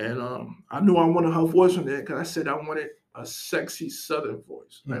 And I knew I wanted her voice from there because I said I wanted a sexy Southern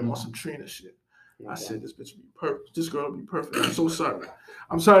voice. Like on some Trina shit. I said this bitch would be perfect. This girl would be perfect. I'm so sorry.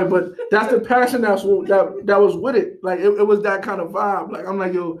 I'm sorry, but that's the passion that was with it. Like it was that kind of vibe. Like I'm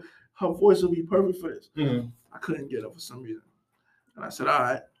like, yo, her voice would be perfect for this. Mm-hmm. I couldn't get her for some reason. And I said, all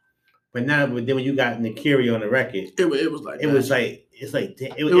right. But then when you got Nick Carey on the record, it was like it's like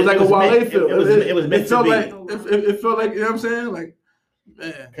it was like a Wale feel. It was meant to be. It felt like, you know what I'm saying? Like,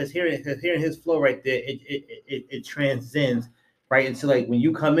 man. Because hearing his flow right there, it transcends right into like when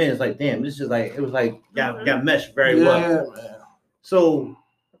you come in, it's like, damn, this is like, it was like got meshed very well. Man. So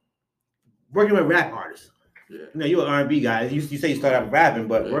working with rap artists, yeah. You know, you're an R&B guy. You say you started out rapping,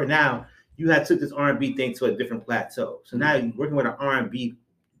 but right now you had took this R&B thing to a different plateau. So now you're working with a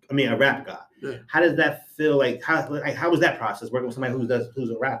rap guy. Yeah. How does that feel? Like how was that process working with somebody who's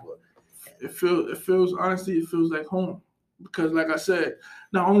a rapper? It feels honestly, it feels like home. Because like I said,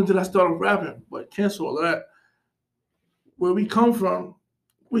 not only did I start rapping, but cancel all that. Where we come from,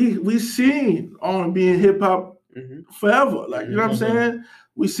 we seen R&B and hip hop forever. Like, you know what I'm saying?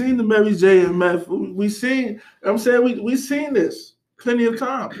 We seen the Mary J and Meth. We seen, you know what I'm saying? We seen this plenty of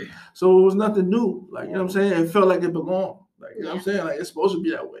times. So it was nothing new. Like, you know what I'm saying? It felt like it belonged. Like, you know what I'm saying? Like, it's supposed to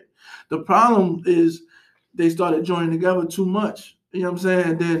be that way. The problem is they started joining together too much. You know what I'm saying?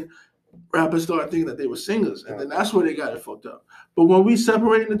 And then rappers started thinking that they were singers. And then that's where they got it fucked up. But when we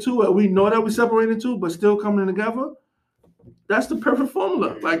separating the two, we know that we separating the two, but still coming together, that's the perfect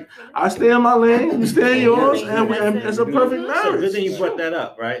formula. Like, I stay in my lane, you stay in yours, and it's a perfect marriage. So good thing you brought that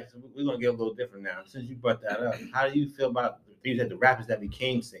up, right? So we're gonna get a little different now. Since you brought that up, how do you feel about the rappers that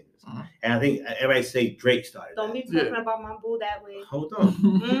became singers? And I think everybody say Drake started. Don't be talking about my boo that way. Hold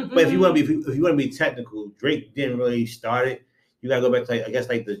on. But if you want to be technical, Drake didn't really start it. You gotta go back to, like, I guess,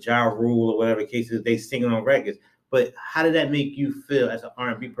 like the Ja Rule or whatever the case is. They singing on records. But how did that make you feel as an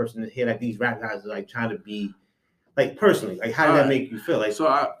R&B person to hear like these rap guys are like trying to be like personally? Like, how did that make you feel? Like, so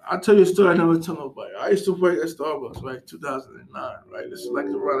I'll tell you a story I never tell nobody. I used to work at Starbucks, right, 2009, right? This is like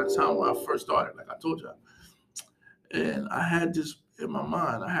around the time when I first started, like I told you. And I had this in my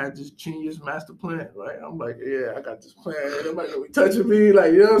mind. I had this genius master plan, right? I'm like, yeah, I got this plan. Nobody gonna be touching me.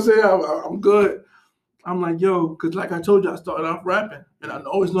 Like, you know what I'm saying? I'm good. I'm like, yo, because like I told you, I started off rapping. And I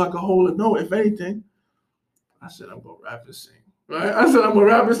always know I can hold a note, if anything. I said, I'm going to rap and sing. Right? I said, I'm going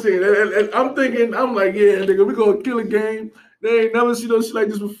to rap and sing. And I'm thinking, I'm like, yeah, nigga, we going to kill a game. They ain't never seen no shit like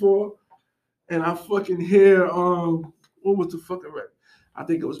this before. And I fucking hear, what was the fucking record? I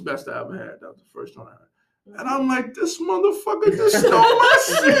think it was Best I Ever Had. That was the first one I heard. And I'm like, this motherfucker just stole my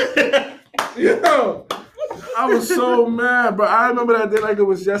shit. Yo, I was so mad, bro. I remember that day like it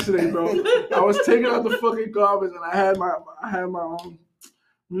was yesterday, bro. I was taking out the fucking garbage and I had my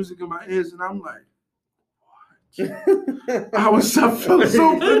music in my ears, and I'm like, I felt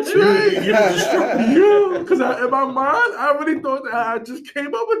so betrayed. Yeah, because in my mind, I really thought that I just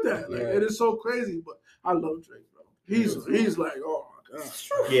came up with that. Like, it is so crazy, but I love Drake, bro. He's like, oh my God.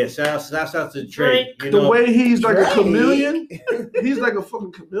 Yeah, shout out to Drake. You know, the way he's like a chameleon, he's like a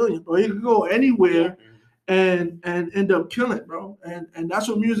fucking chameleon, bro. He can go anywhere and end up killing, bro. And that's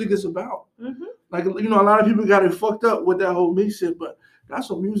what music is about. Like, you know, a lot of people got it fucked up with that whole mix shit, but that's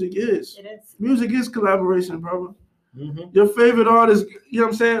what music is. It is. Music is collaboration, brother. Your favorite artist, you know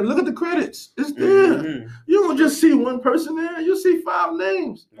what I'm saying? Look at the credits. It's there. You don't just see one person there. You see 5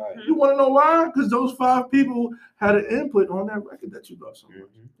 names. You want to know why? Because those 5 people had an input on that record that you love so much.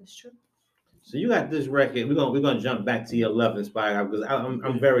 That's true. So you got this record. We're gonna jump back to your Love Inspired, because I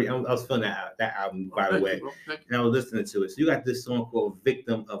was feeling that album, by the way, and I was listening to it. So you got this song called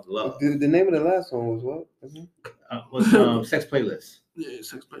 "Victim of Love." The name of the last one was what? Was Sex Playlist. Yeah,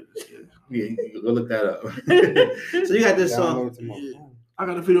 Sex Playlist. Yeah, you go look that up. So you got this song. I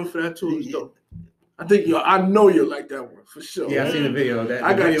got a video for that too. It's dope. I think I know you like that one for sure. Yeah, I seen the video.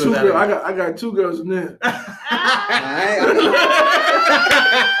 I got 2 girls. I got 2 girls in there.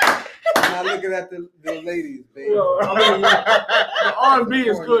 I'm not looking at the ladies, baby. The R&B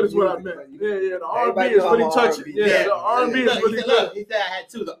is good, is what I meant. Yeah, the R&B is really touching. Yeah, the R&B is really good. He said I had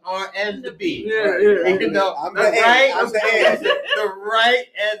 2, the R and the B. Yeah. Even though I'm the right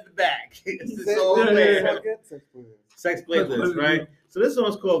and the back. Sex Playlist, right? So this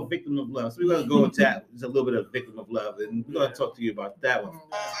song's called "Victim of Love." So we're gonna go into that. There's a little bit of "Victim of Love," and we're gonna talk to you about that one.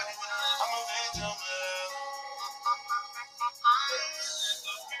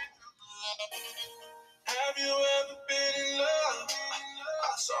 Have you ever been in love?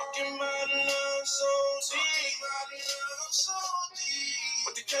 Talking about love so deep,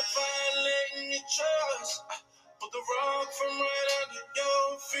 but they kept violating your trust. Put the rock from right under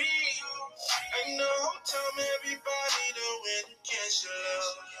your feet. Ain't no time everybody to win against your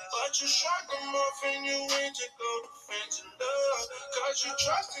love, but you shut them off and you went to go to friends and love. Cause you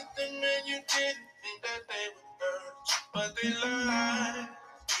trusted them and you didn't think that they would hurt, but they lied.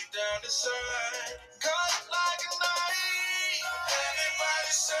 Down the side, cut like a knife.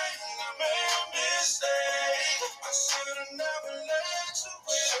 Everybody saying I made a mistake. I should have never let you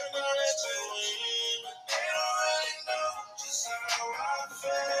win. Should not let you win. But they don't really know just how I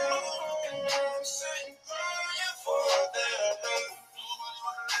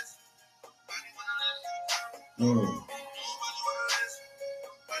So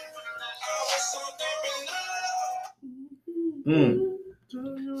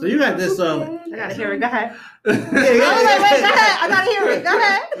you got this. I gotta hear it. Go ahead. Wait. Go ahead. I gotta hear it. Go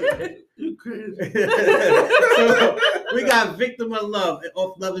ahead. You crazy. So we got Victim of Love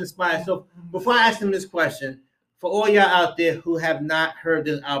off Love Inspired. So before I ask them this question, for all y'all out there who have not heard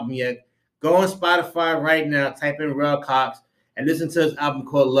this album yet, go on Spotify right now, type in Rell Cox, and listen to this album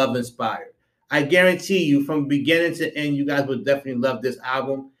called Love Inspired. I guarantee you, from beginning to end, you guys would definitely love this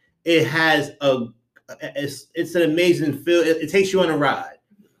album. It has it's an amazing feel. It takes you on a ride,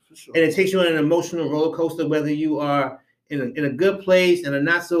 Sure. and it takes you on an emotional roller coaster. Whether you are in a good place and a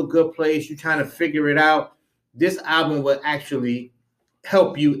not so good place, you're trying to figure it out. This album will actually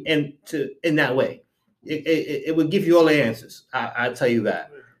help you in that way. It would give you all the answers. I tell you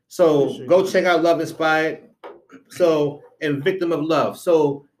that. So go check out Love Inspired. So and Victim of Love.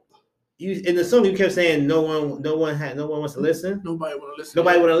 So you in the song you kept saying no one wants to listen. Nobody want to listen.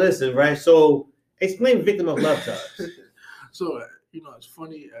 Nobody want to listen, right? So explain Victim of Love to us. So as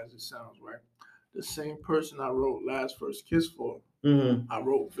funny as it sounds, right? The same person I wrote Last First Kiss for, I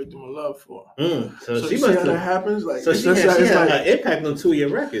wrote Victim of Love for. So she must see how have, that happens. Like so she had an impact on 2 of your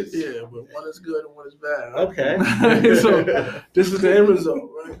records. Yeah, but one is good and one is bad. Right? Okay. So this is the end result,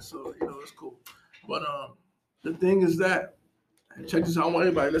 right? So it's cool. But the thing is that, and check this out. I want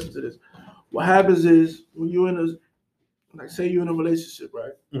everybody to listen to this. What happens is when you're say you're in a relationship,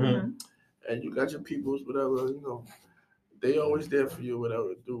 right? And you got your peoples, whatever, they always there for you,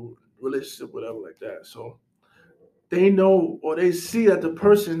 whatever, through relationship, whatever, like that. So they know or they see that the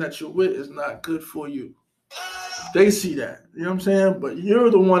person that you're with is not good for you. They see that. You know what I'm saying? But you're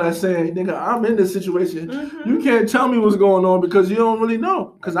the one that's saying, nigga, I'm in this situation. You can't tell me what's going on because you don't really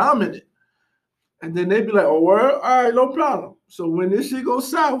know, because I'm in it. And then they be like, oh, word? All right, no problem. So when this shit goes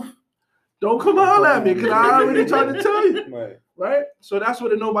south, don't come out at me because I already tried to tell you. Right? So that's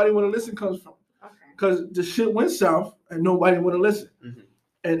where the nobody want to listen comes from. Because the shit went south and nobody want to listen.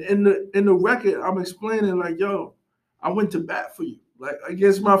 And in the record, I'm explaining like, yo, I went to bat for you. Like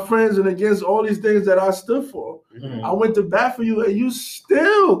against my friends and against all these things that I stood for. I went to bat for you and you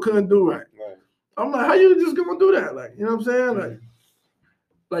still couldn't do right. I'm like, how you just gonna do that? Like, you know what I'm saying?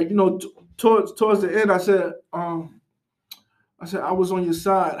 Like, towards the end, I said, I was on your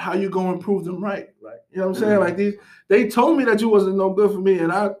side. How you gonna prove them right? Like, you know what I'm saying? Like they told me that you wasn't no good for me,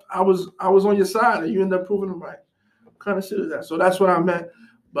 and I was on your side, and you ended up proving them right. What kind of shit is that? So that's what I meant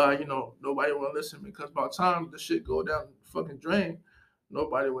by nobody want to listen, because by the time the shit go down the fucking drain,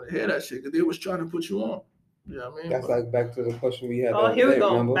 nobody want to hear that shit because they was trying to put you on. You know what I mean? That's like back to the question we had. Oh, here we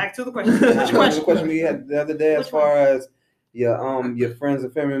go. Remember? Back to the question. Which question? The question we had the other day, as far as your friends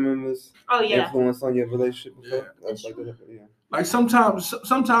and family members. Oh yeah. Influence on your relationship. Yeah. Like sometimes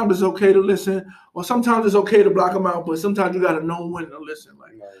it's okay to listen, or sometimes it's okay to block them out, but sometimes you gotta know when to listen.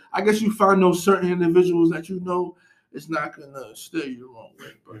 Like I guess you find those certain individuals that it's not gonna steer you the wrong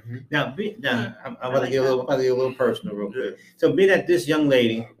way. But Now I'm about to get a little personal real quick. So being that this young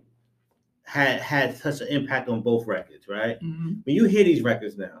lady had such an impact on both records, right? When you hear these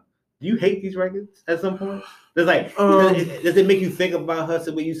records now, do you hate these records at some point? It's like, does it make you think about her?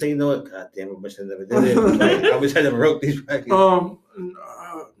 So when you say, you know what, God damn, I wish I never did it. Like, I wish I never wrote these records.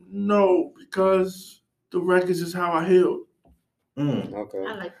 No, because the records is how I healed. Okay.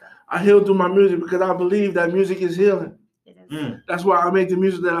 I like that. I healed through my music because I believe that music is healing. It is. That's why I make the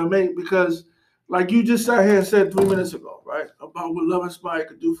music that I make, because like you just sat here and said 3 minutes ago, right, about what Love Inspired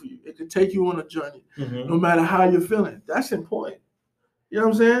could do for you. It could take you on a journey, no matter how you're feeling. That's important. You know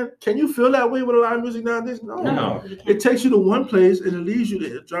what I'm saying? Can you feel that way with a lot of music nowadays? No. It takes you to one place and it leaves you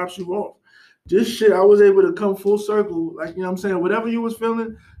there. It drops you off. This shit, I was able to come full circle. Like, you know what I'm saying? Whatever you was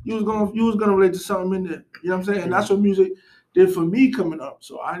feeling, you was gonna relate to something in there. You know what I'm saying? And that's what music did for me coming up.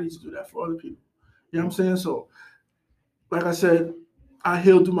 So I need to do that for other people. You know what I'm saying? So, like I said, I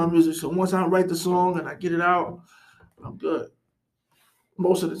heal through my music. So once I write the song and I get it out, I'm good.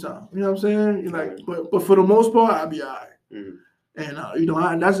 Most of the time. You know what I'm saying? You're like, but for the most part, I'll be all right.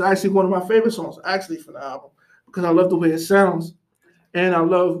 And that's actually one of my favorite songs, actually, for the album, because I love the way it sounds, and I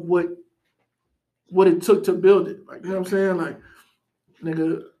love what it took to build it. Like, you know what I'm saying? Like,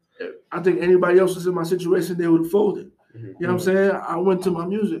 nigga, I think anybody else was in my situation, they would have folded. You know what I'm saying? I went to my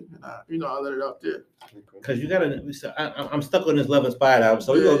music, and I let it out there. Because you gotta, I'm stuck on this Love Inspired album,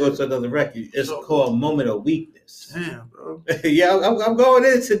 so we're gonna go to another record. It's called Moment of Weakness. Damn, bro. Yeah, I'm going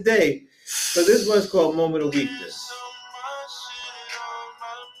in today. So this one's called Moment of Weakness.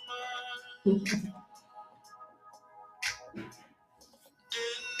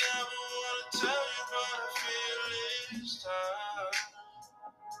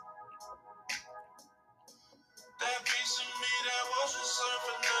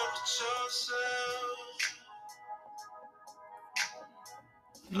 laughing up at yourself.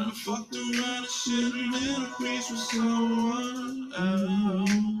 I fucked around and shit and made a peace with someone else.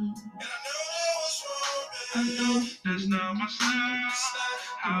 And I know I was wrong, man. I know that's not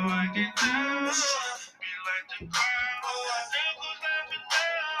myself. How I get down, be like the crowd. Niggas laughing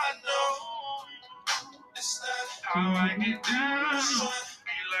now, I know. It's not how I get down,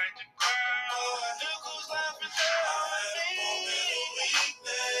 be like the crowd. Niggas laughing now, I had a moment of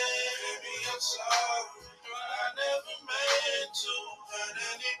weakness. Baby, I'm sorry, but I never meant to hurt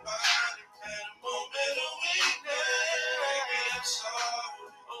anybody. Had a moment of weakness. Baby, I'm sorry.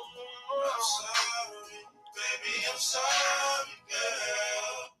 I'm sorry. Baby, I'm sorry,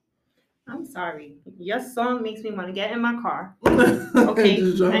 girl. I'm sorry. Your song makes me want to get in my car, okay,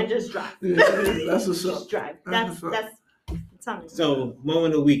 and just drive. Yeah, that's what's up. Just drive. That's something. So,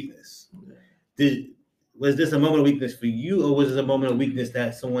 moment of weakness. Was this a moment of weakness for you, or was this a moment of weakness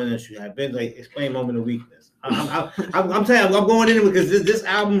that someone else should have been? Like, explain moment of weakness. I'm saying I'm going in it because this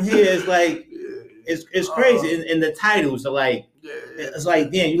album here is like it's crazy, and the titles are like it's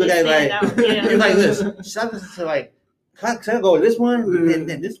like damn. You look at it like it's like this. Should I listen to like? Can I go with this one? And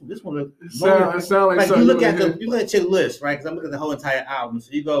then this one. Sound like you look at your list, right? Because I'm looking at the whole entire album.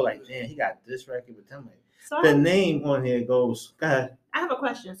 So you go like, damn, he got this record with him. So the name on here goes. Go ahead. I have a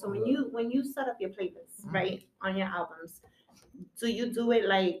question. So when you set up your playlist, right, on your albums, do you do it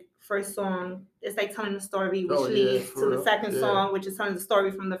like first song? It's like telling the story, which leads to the second song, which is telling the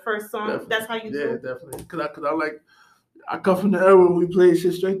story from the first song. Definitely. That's how you do it. Yeah, definitely. Cause I like. I come from the era when we played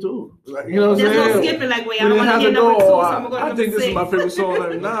shit straight through. Like, you know what I'm saying? There's no skipping like, wait, I don't want to hear number 2, so I'm going to I think this is my favorite song.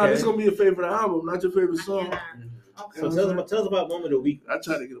 Like, nah, this is going to be your favorite album, not your favorite song. Okay. So tell us about moment of the week. I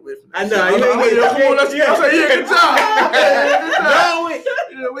try to get away from that. I know. Come on, let's say, good job. No,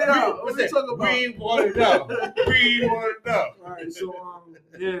 we out. What we talking about? Breathe, want to know. Breathe, want to know. All right, so,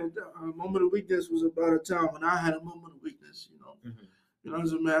 moment of weakness was about a time when I had a moment of weakness, you know. Mm-hmm. You know,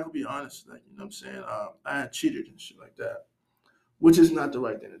 as a man, I can be honest, like, you know what I'm saying? I had cheated and shit like that, which is not the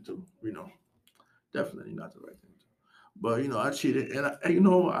right thing to do, you know. Definitely not the right thing to do. But, you know, I cheated. And,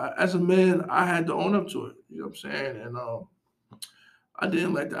 as a man, I had to own up to it, you know what I'm saying? And I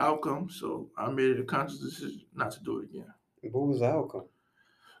didn't like the outcome, so I made a conscious decision not to do it again. What was the outcome?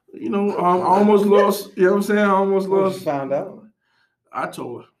 You know, I almost lost, you know what I'm saying? I almost lost. You found out? I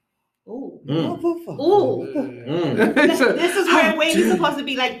told her. Ooh. Ooh. This is where Wade's supposed to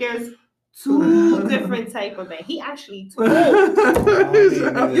be like, there's 2 different type of men. He actually told. You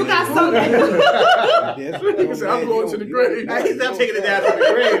got something. I'm going to the grave. He's not taking it down to the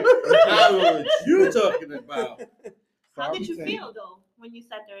grave. I don't know what you're talking about. How did you feel though when you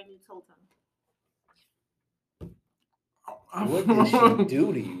sat there and you told him? What did she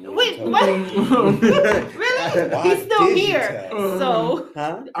do to you? Wait, what? Really? He's still here. So,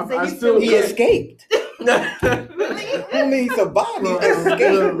 he escaped. Really? I mean, he's a body. Escaped.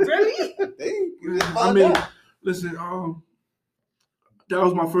 Really? I mean, listen, that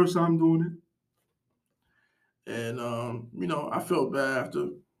was my first time doing it. And, you know, I felt bad after,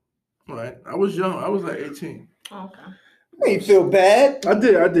 right? I was young. I was like 18. Okay. You ain't feel bad. I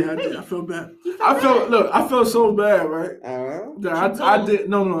did. I felt bad. I felt so bad, right? That I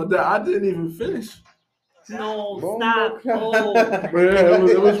didn't even finish. No, stop. Oh. Yeah,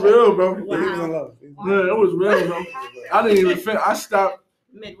 it was real, bro. Wow. Yeah, it was real, bro. I didn't even finish. I stopped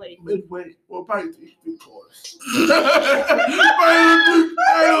midway. Well, probably 3 quarters. probably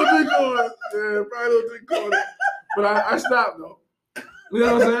 3 quarters. Yeah, probably 3 quarters. But I stopped though. You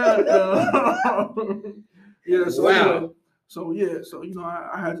know what I'm saying? Yeah. So wow. So you know,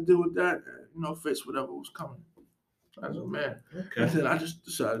 I had to deal with that. And, you know, face whatever was coming as a man. Okay. And then I just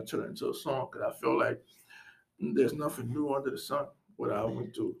decided to turn it into a song because I feel like there's nothing new under the sun. What I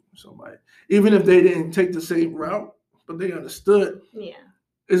went through somebody, even if they didn't take the same route, but they understood. Yeah.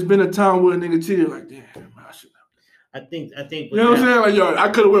 It's been a time where a nigga cheated like, damn, I should have. I think. You know what I'm saying? Like, yo, I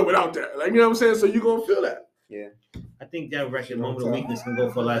could have went without that. Like, you know what I'm saying? So you gonna feel that. Yeah. I think that record, moment of weakness, can go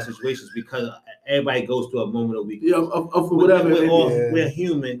for a lot of situations because everybody goes through a moment of weakness. Yeah, of whatever. We're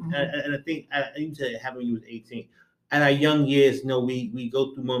human, and I think you said it happened when you was 18. At our young years, you know, we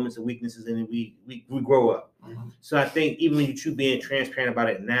go through moments of weaknesses and then we grow up. Mm-hmm. So I think even when you being transparent about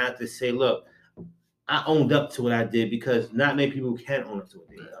it now, to say, look, I owned up to what I did because not many people can own up to what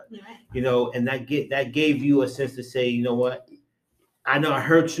they did. Yeah. You know, and that gave you a sense to say, you know what, I know I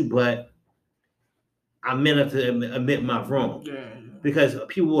hurt you, but I'm meant to admit my wrong. Yeah. Because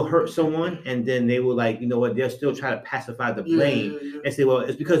people will hurt someone and then they will, like, you know what, they'll still try to pacify the blame and say, well,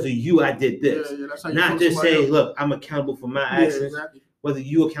 it's because of you I did this. Not just say, look, I'm accountable for my actions. Exactly. whether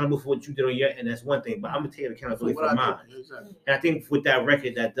you're accountable for what you did on your end, that's one thing. But I'm gonna take accountability for mine. Exactly. And I think with that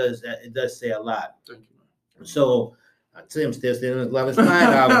record, it does say a lot. Thank you, man. So. Tim still in Love Is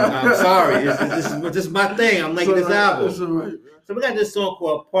Blind album. I'm sorry. This is my thing. I'm liking this album. Right. So we got this song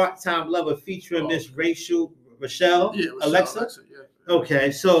called Part-Time Lover featuring Miss Rochelle Alexa. Yeah.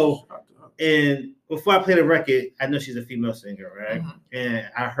 Okay, so and before I play the record, I know she's a female singer, right? Mm-hmm. And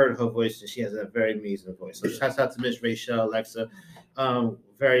I heard her voice and she has a very amazing voice. So shouts out to Miss Rochelle Alexa.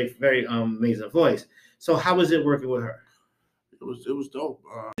 Very, very amazing voice. So how was it working with her? It was dope.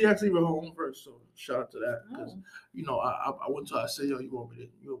 She actually wrote her own verse, so shout out to that. Because I went to her, I said, yo, you want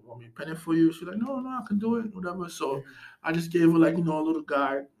me to pen it for you? She's like, no, I can do it, whatever. So I just gave her like, a little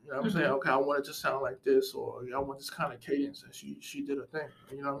guide. You know what I'm saying? Okay, I want it to sound like this, or I want this kind of cadence, and she did her thing.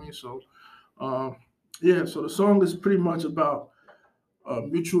 You know what I mean? So so the song is pretty much about a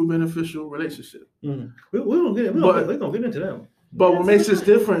mutual beneficial relationship. Mm-hmm. We're gonna get into them. But what makes this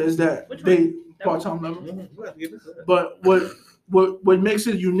different is that they part-time lover. But what makes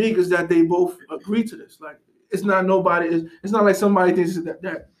it unique is that they both agree to this. Like it's not like somebody thinks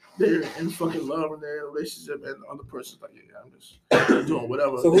that they're in fucking love and they're in a relationship and the other person's like, yeah, I'm just doing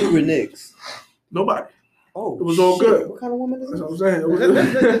whatever. So who reneged? Nobody. Oh, it was all good. What kind of woman is this? That's what I'm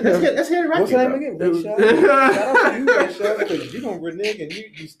saying. Let's hear it right. What's her name again? Rachel? Shout out to you, Rachel, because you don't renege and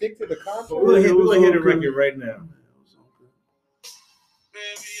you stick to the contract. We're gonna hear the record right now.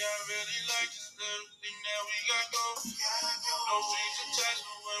 Baby, I really like this little thing that we got going. No strings attached,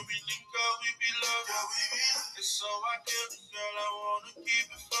 but when we link up, we be loved. It's so I give it, girl, I wanna keep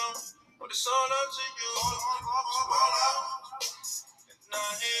it flowing. But it's all up to you. And I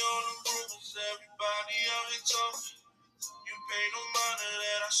hear all the rumors, everybody out here talking. You pay no mind to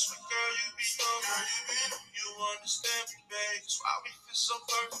that, I swear, girl, you be knowing. You understand me, babe, that's why we feel so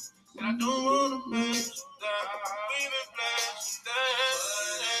perfect. And I don't wanna mess with that. We've been blessed with that.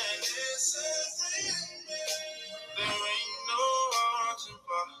 But it's a dream, there ain't no hard to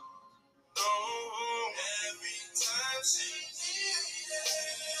find. No. Every time she needs it,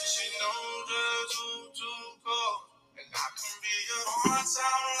 she knows just who to call. And I can be a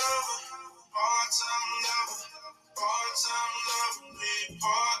part-time lover, part-time lover, part-time lover, be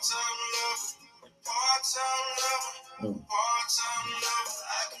part-time lover, part-time lover, part-time lover.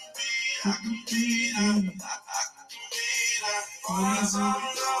 I can be that. I can be that. Part-time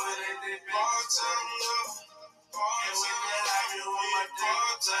lover, part-time lover, part-time lover,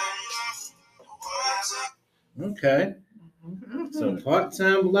 part-time lover. Okay. So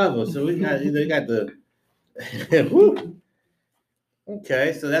part-time lover. So we got the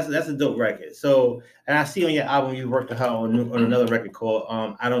Okay, so that's a dope record. So and I see on your album you worked with her on another record called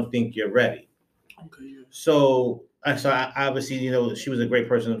I Don't Think You're Ready. Okay, yeah. So I obviously she was a great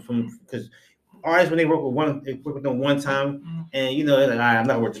person because artists when they work with them one time and they're like, I'm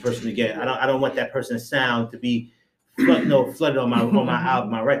not gonna work with this person again. I don't want that person's sound to be flooded on my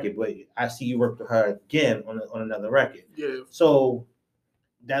album, my record. But I see you work with her again on another record. Yeah. So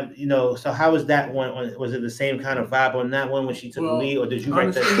that so how was that one? Was it the same kind of vibe on that one when she took the lead, or did you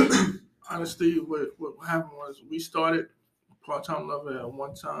write that? Honestly, what happened was we started Part-Time Lover at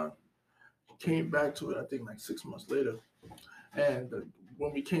one time, came back to it I think like 6 months later, and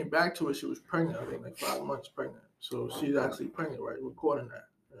when we came back to it, she was pregnant. I think like 5 months pregnant. So she's actually pregnant, right? Recording that.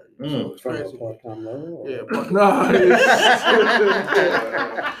 So it's crazy. Part-time lover? Yeah, but no.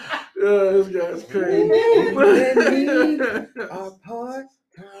 This guy's crazy. Our part-time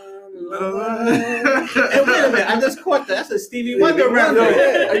lover. Hey, wait a minute! I just caught that. That's a Stevie Wonder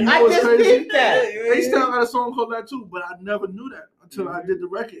reference. I just picked that. They still got a song called that too, but I never knew that until I did the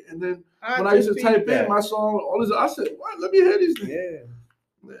record. And then when I used to type in my song, all this, I said, "What? Let me hear these things." Yeah.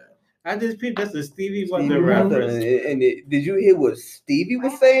 I just picked that's a Stevie Wonder reference. And did you hear what Stevie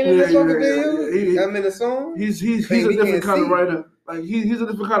was saying in the fucking video? I'm in the song. He's a different kind of writer. Like he's a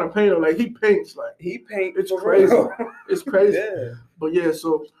different kind of painter. Like he paints. It's crazy. It's crazy. Yeah. But yeah,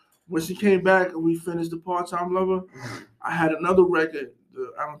 so when she came back and we finished the Part-Time Lover, I had another record,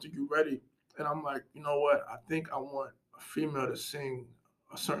 I Don't Think You're Ready, and I'm like, you know what? I think I want a female to sing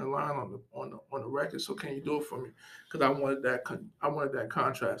a certain line on the record. So can you do it for me? Because I wanted that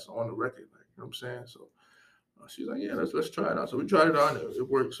contrast on the record. Like, you know what I'm saying? So she's like, yeah, let's try it out. So we tried it out and it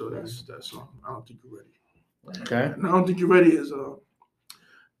worked. So that's that song. I Don't Think You're Ready. Okay. And I Don't Think You're Ready is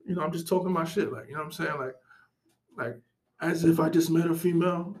I'm just talking my shit. Like, you know what I'm saying? Like as if I just met a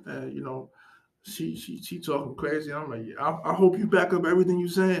female and she talking crazy. I'm like, yeah, I hope you back up everything you're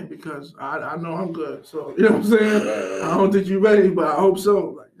saying because I know I'm good. So you know what I'm saying? I don't think you're ready, but I hope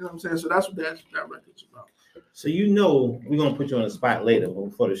so. Like, you know what I'm saying? So that's what that record's about. So we're gonna put you on the spot later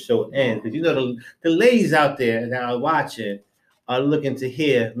before the show ends, because the ladies out there that are watching are looking to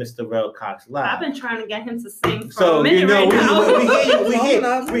hear Mr. Rell Cox live. I've been trying to get him to sing for So a minute we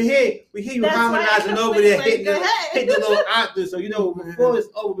now. hear you That's harmonizing why over there, like, hitting the little octave. So before it's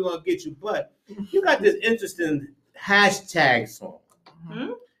over, we're gonna get you. But you got this interesting hashtag song.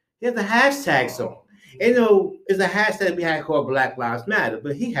 Hmm? He has a hashtag song. And it's a hashtag we had called Black Lives Matter,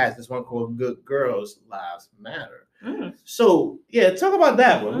 but he has this one called Good Girls Lives Matter. Mm. So talk about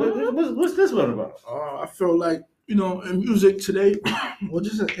that one. What's this one about? I feel like in music today, or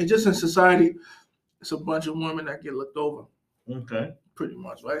just in society, it's a bunch of women that get looked over. Okay. Pretty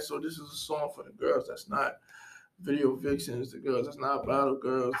much, right? So this is a song for the girls that's not video vixens, the girls that's not battle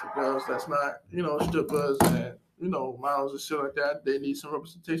girls, the girls that's not strippers and models and shit like that. They need some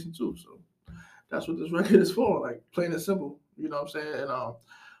representation too. So that's what this record is for, like plain and simple. You know what I'm saying? And I'm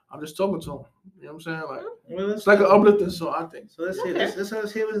just talking to them. You know what I'm saying? Like it's like an uplifting song, I think. So let's hear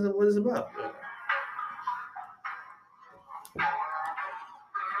what it's about. Yeah.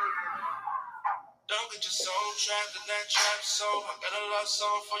 Don't get your soul trapped in that trap soul. I got a love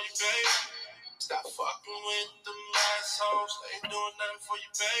song for you, babe. Stop fucking with them assholes. They ain't doing nothing for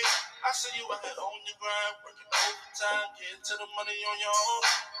you, babe. I see you out here on the grind, working overtime, getting to the money on your own.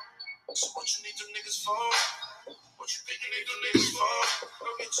 So what you need them niggas for? What you think you need them niggas for? Go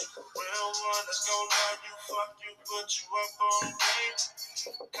get you a real one that's gon' love you, fuck you, put you up on game.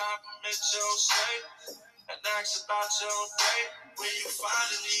 Compliment your slate and ask about your day. Where you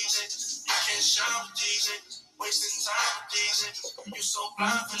finding these niggas? You can't shine with these niggas. Wasting time with these niggas. You so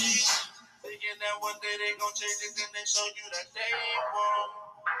blind for these niggas. Thinking that one day they gon' change it, then they show you that they won't.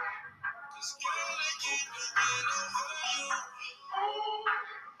 Cause girl, they keep looking over you.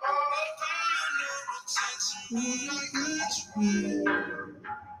 They pay you no attention when I got you.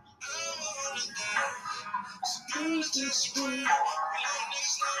 I wanna dance. So girl, it's just real. We let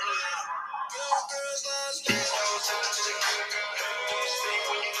niggas know that. Girls last days. No time to the good girl. Don't speak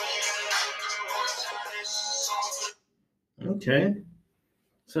when you know you got a good girl. All the time, this is a song for the Okay.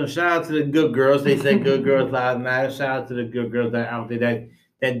 So shout out to the good girls. They say good girls lives matter. Shout out to the good girls that out there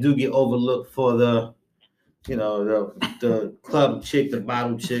that do get overlooked for the club chick, the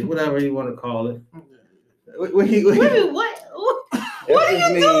bottle chick, whatever you want to call it. What are you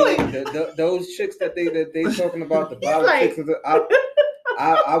doing? Those chicks that they talking about, the bottle chicks.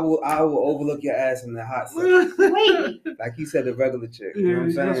 I will overlook your ass in the hot seat. Wait. Like he said, the regular chick. Yeah, You know what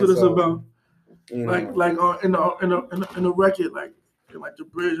I'm saying? that's what it's about. Like in the record, like the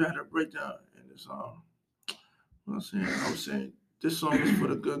bridge, I had a breakdown, and it's I was saying this song is for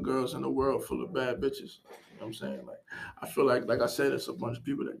the good girls in the world full of bad bitches. You know what I'm saying? Like I feel like I said, it's a bunch of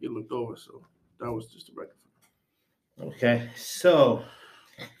people that get looked over. So that was just the record. Okay, so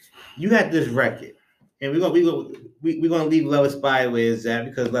you had this record, and we're gonna leave Love Inspired where it's at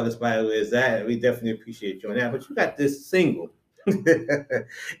because Love Inspired where it's at, and we definitely appreciate you on that. But you got this single. And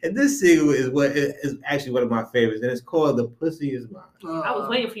this single is actually one of my favorites, and it's called "The Pussy Is Mine." I was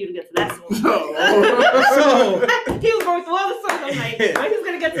waiting for you to get to that song. So he was going through all the songs. I'm like, when he's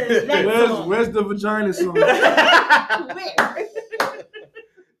gonna get to that song? Where's the vagina song? Where?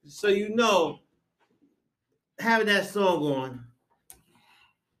 So having that song on,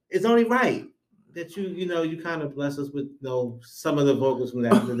 it's only right that you kind of bless us with some of the vocals from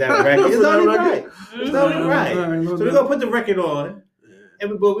that record. It's only right. It's only right. So we're gonna put the record on,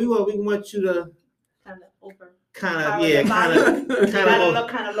 and we want you to kind of lower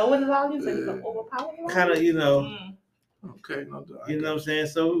the volume so you can overpower the volume. kind of Okay, no doubt. You know what I'm saying?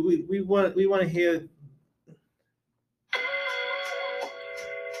 So we want to hear.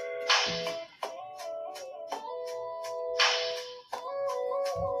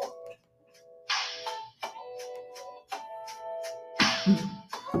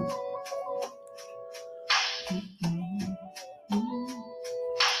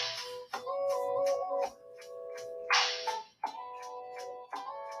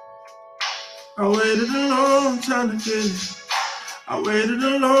 I waited a long time to get it. I waited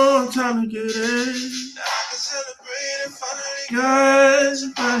a long time to get it. Now I can celebrate and finally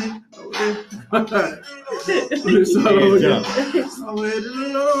I waited a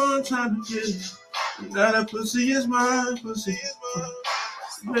long time to get it. Now that pussy is mine, pussy.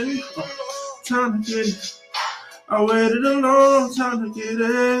 Baby, time to get it. I waited a long time to get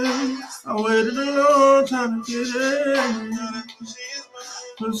it. I waited a long time to get it.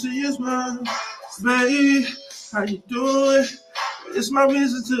 Pussy is mine, baby. How you doing? It's my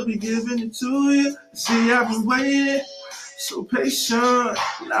reason to be giving it to you. See, I've been waiting, so patient.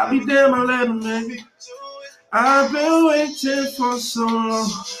 And I'll be damn, I'll let them make it. I've been waiting for so long,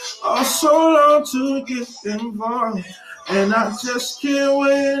 oh, so long to get involved. And I just can't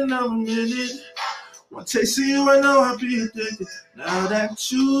wait another minute. One taste of you, I know I'll be addicted. Now that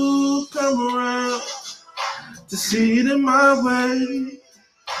you come around to see it in my way,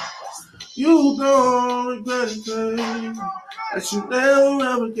 you gon' regret it, baby. That you never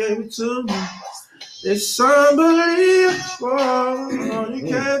ever gave it to me. It's unbelievable. You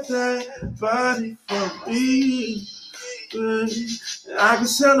can't take body from me. Baby. I can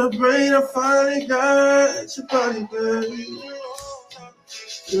celebrate. I finally got your body, baby.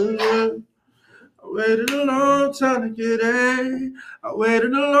 Yeah. I waited a long time to get it. I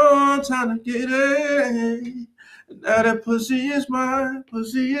waited a long time to get it. And now that pussy is mine.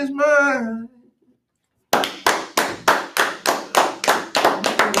 Pussy is mine.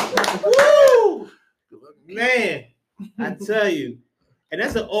 Woo! Man, I tell you. And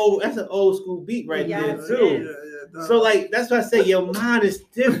that's an old school beat right there too. Yeah, so like that's why I say your mind is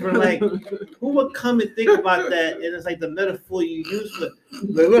different. Like who would come and think about that? And it's like the metaphor you use for.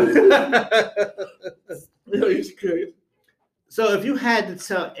 So if you had to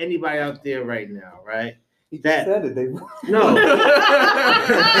tell anybody out there right now, right? He just said it. No,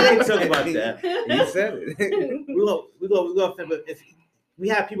 I didn't talk about that. He said it. We go. But if we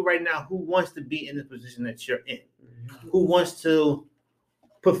have people right now who wants to be in the position that you're in, who wants to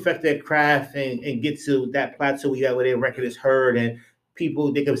perfect their craft and get to that plateau where their record is heard and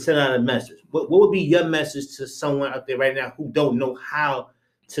people they can send out a message. What would be your message to someone out there right now who don't know how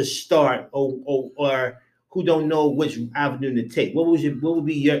to start or who don't know which avenue to take? What would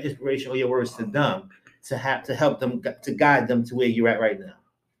be your inspiration or your words to them to help them to guide them to where you're at right now?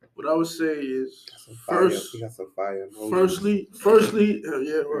 What I would say is firstly,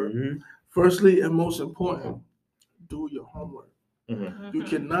 and most important, do your homework. Mm-hmm. You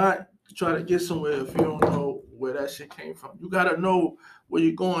cannot try to get somewhere if you don't know where that shit came from. You gotta know where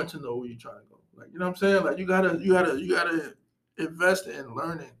you're going to know where you're trying to go. Like you know what I'm saying? Like you gotta invest in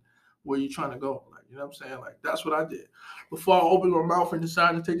learning where you're trying to go. Like you know what I'm saying? Like that's what I did. Before I opened my mouth and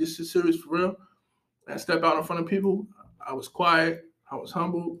decided to take this shit serious for real and step out in front of people, I was quiet, I was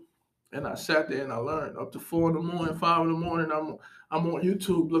humble, and I sat there and I learned. Up to 4 a.m, 5 a.m, I'm on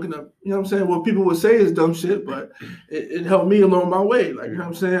YouTube looking up, you know what I'm saying? What people would say is dumb shit, but it helped me along my way. Like, you know what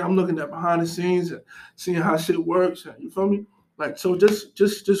I'm saying? I'm looking at behind the scenes and seeing how shit works. You feel me? Like, so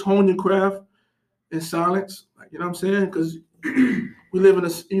just hone your craft in silence. Like, you know what I'm saying? Because we live in a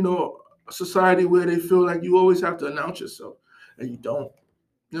society where they feel like you always have to announce yourself, and you don't.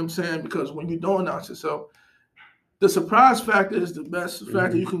 You know what I'm saying? Because when you don't announce yourself, the surprise factor is the best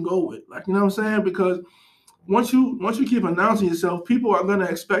factor you can go with. Like, you know what I'm saying? Because once you keep announcing yourself, people are gonna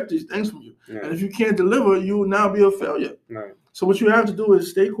expect these things from you. Right. And if you can't deliver, you will now be a failure. Right. So what you have to do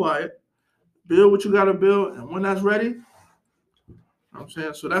is stay quiet, build what you gotta build, and when that's ready, you know what I'm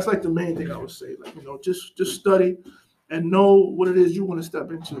saying? So that's like the main thing I would say. Like, just study and know what it is you want to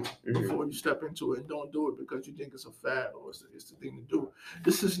step into before you step into it, and don't do it because you think it's a fad or it's the thing to do.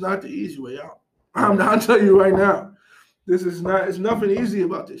 This is not the easy way out. I'll tell you right now, it's nothing easy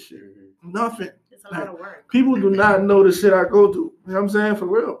about this shit. Nothing. It's a lot of work. People do not know the shit I go through. You know what I'm saying? For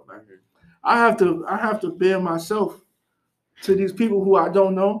real. Like, I have to bear myself to these people who I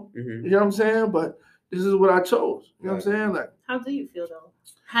don't know. You know what I'm saying? But this is what I chose. You know what I'm saying? Like, how do you feel though,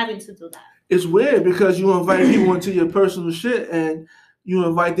 having to do that? It's weird because you invite people into your personal shit and you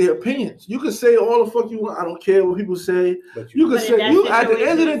invite their opinions. You can say all the fuck you want. I don't care what people say. You can say you at the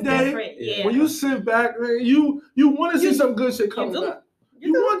end of the day, when you sit back, man, you want to see some good shit coming back.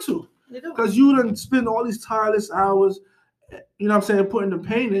 You want to. Because you done spend all these tireless hours, you know what I'm saying, putting the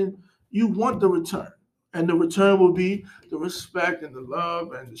pain in, you want the return. And the return will be the respect and the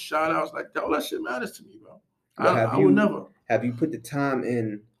love and the shout outs. Like, all that shit matters to me, bro. I would never. Have you put the time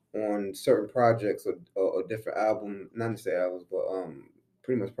in on certain projects or different albums, not necessarily albums, but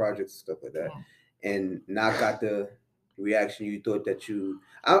pretty much projects and stuff like that, and not got the reaction you thought that you,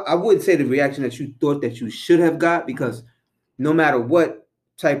 I wouldn't say the reaction that you thought that you should have got, because no matter what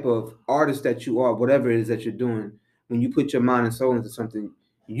type of artist that you are, whatever it is that you're doing, when you put your mind and soul into something,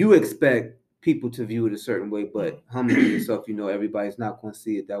 you expect people to view it a certain way, but humbling yourself, everybody's not going to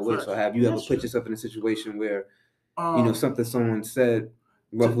see it that way. So have you ever put yourself in a situation where, something someone said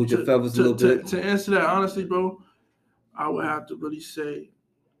ruffled your feathers a little bit? To answer that honestly, bro, I would have to really say,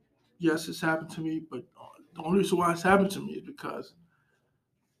 yes, it's happened to me, but the only reason why it's happened to me is because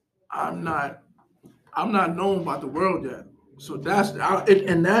I'm not known by the world yet. So in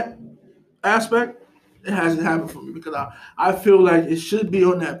that aspect, it hasn't happened for me because I feel like it should be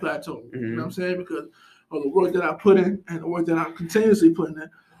on that plateau. You know what I'm saying? Because of the work that I put in and the work that I'm continuously putting in.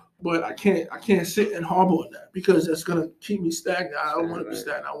 But I can't sit and harbor on that because that's gonna keep me stagnant. I don't want to be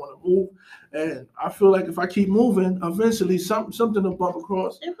stagnant. I want to move, and I feel like if I keep moving, eventually something will bump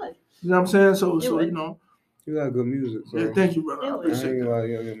across. You know what I'm saying? So would. you know. You got good music. So. Yeah, thank you, brother. I It would. appreciate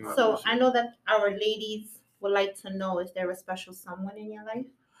that. So I know that our ladies would like to know, is there a special someone in your life?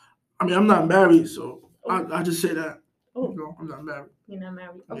 I mean, I'm not married, so I just say that. Oh, you know, I'm not married. You're not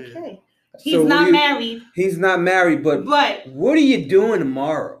married. Yeah. Okay. He's not married. He's not married, but what are you doing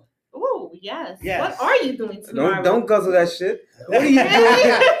tomorrow? Oh, yes. Yes. What are you doing tomorrow? Don't guzzle that shit. What are you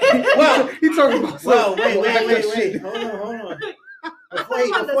doing? Well, he talking about well, wait. Hold on.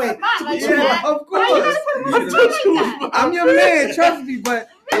 Wait. Yeah, of course. I'm your man, trust me, but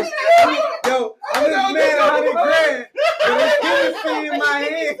yo, I'm this man 100 grand. But it's Hennessy in my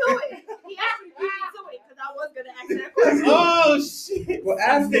hand. He actually beat me to it because I was gonna ask that question. Oh shit! Well,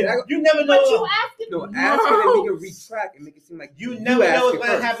 ask it. You never know. But you asked it. No, ask it and we can retract and make it seem like you never know what's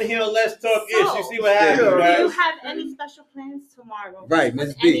gonna happen here on Let's Talk Ish. You see what happens, Do right? you have any special plans tomorrow? Right,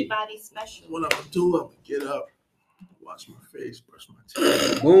 Miss B. Anybody special? What I'm gonna do, I'm gonna get up, wash my face, brush my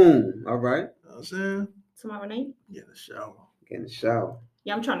teeth. Boom. All right. You know what I'm saying? Tomorrow night? Get in the shower. Get in the shower.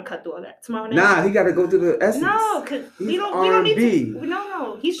 Yeah, I'm trying to cut through all that. Tomorrow night? Nah, he got to go to the essence. No, because we don't need to.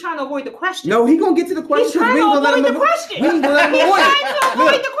 No. He's trying to avoid the question. No, he gonna get to the question. He's trying to avoid the question. We ain't gonna let him avoid it. He's trying to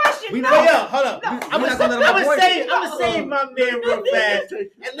avoid the question. Hold up. I'm gonna save my man real fast. And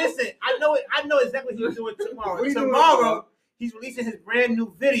listen, I know exactly what he's doing tomorrow. Tomorrow, he's releasing his brand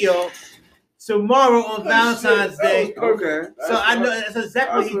new video. Tomorrow on Valentine's Day. Okay. So I know that's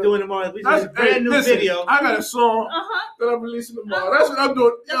exactly what he's doing tomorrow. He's releasing his brand new video. I got a song that I'm releasing tomorrow. That's what I'm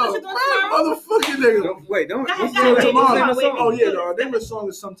doing. Yo, motherfucking nigga. Don't. Tomorrow. Oh yeah, dog. They were song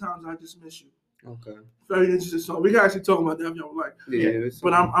is Sometimes I Just Miss You. Okay. Very interesting song. We can actually talk about that if y'all like. Yeah.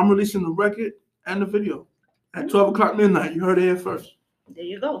 But I'm releasing the record and the video at 12 o'clock midnight. You heard it here first. There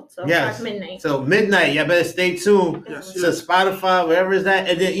you go. 12 yes. o'clock midnight. So midnight, y'all better stay tuned to Spotify, wherever it's at,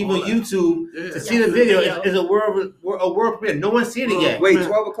 and then even YouTube to see the video. It's a world premiere. No one's seen it yet. Wait,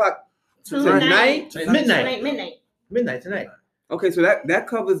 12 o'clock tonight? Midnight tonight. Okay, so that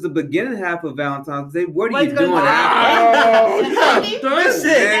covers the beginning half of Valentine's Day. What are you doing after?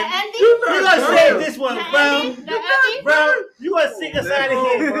 Listen, you gonna save this one, bro. You gonna sing us out of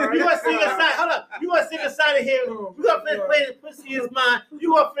here. You gonna sing us out. Hold up. You gonna sing us out of here. You gonna finish playing the Pussy Is Mine.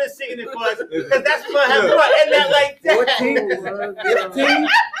 You gonna finish singing it for us because that's what happened. You gonna end that like that.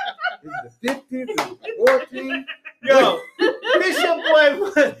 14, 15, 15, 14. Yo, this your boy.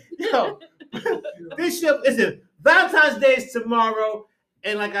 Yo, this your listen. Valentine's Day is tomorrow,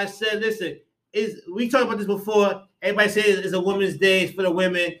 and like I said, listen, we talked about this before. Everybody says it's a Women's Day, it's for the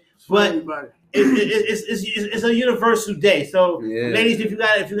women, but it's a universal day. So, ladies, if you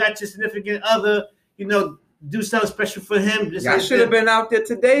got your significant other, do something special for him. I should have been out there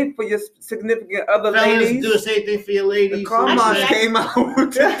today for your significant other, ladies. Do the same thing for your ladies. The Carmines came out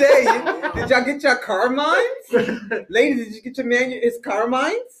today. Did y'all get your Carmines? Ladies, did you get your man his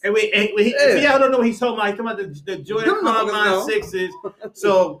Carmines? And if y'all don't know what he's talking about, he's talking about the Jordan Carmine 6s.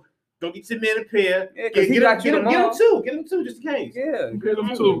 So go get your man a pair. Yeah, get him two. Get him two just in case. Yeah, get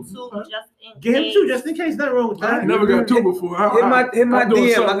him two. Get him two just in case. Nothing wrong with that. I never got two before. Hit my DM. I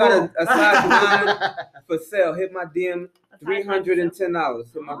got a size 9 for sale. Hit my DM.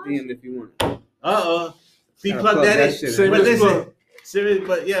 $310. Hit my DM if you want. See, plug that in.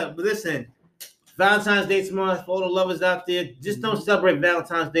 But listen. Valentine's Day tomorrow for all the lovers out there. Just don't celebrate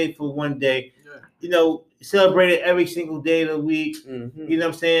Valentine's Day for one day. Celebrate it every single day of the week. Mm-hmm. You know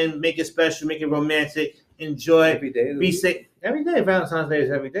what I'm saying? Make it special, make it romantic. Enjoy. Every day. Be safe. Every day. Valentine's Day is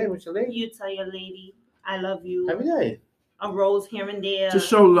every day with your lady. You tell your lady, I love you. Every day. A rose here and there. Just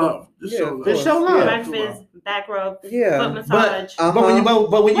show love. Just show love. Breakfast, back rub, foot massage. But when you why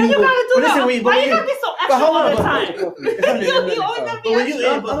you gotta be so extra all the time?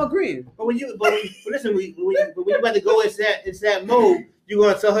 I'm agreeing. But when you about to go into that mode, you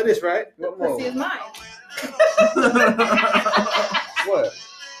gonna tell her this, right? What mode? Pussy is mine. What?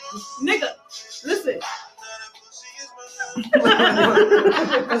 Nigga, listen.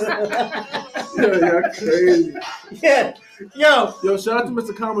 You're crazy. Yeah. Yo, shout out to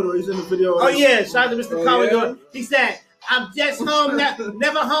Mr. Commodore. He's in the video. Oh yeah, shout out to Mr. Commodore. Yeah. He said, "I'm just home,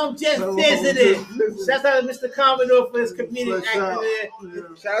 never home, just visiting." Shout out to Mr. Commodore for his comedic acting there.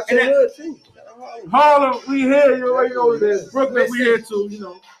 Shout out to the hood too. Harlem, we here. You already know this. Brooklyn, we here too.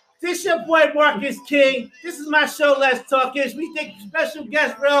 This your boy Marcus King. This is my show, Let's Talk Ish. We thank special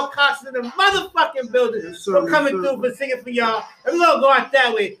guest Rell Cox in the motherfucking building for coming through, for singing for y'all. And we're gonna go out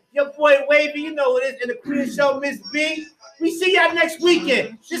that way. Your boy Wavy, you know what it is, and the Queen Show, Miss B. We see y'all next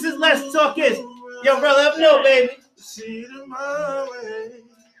weekend. This is Let's Talk Ish. Yo, Rell, let me know, baby. See it my way.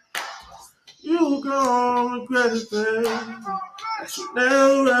 You gon' regret it, baby. That you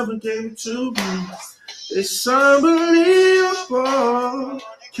never ever gave it to me. It's unbelievable.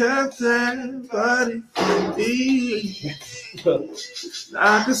 kept that body deep.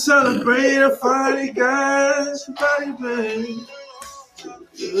 I could celebrate a funny guy's body, babe.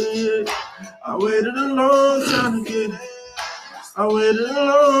 Yeah. I waited a long time to get it. I waited a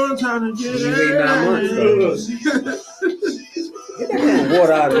long time to get You it. wait 9 months. Get that damn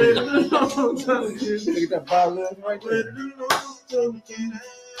water out of here. Waited a long time to get it. Look at that bottle of right there. Waited a long time to get it.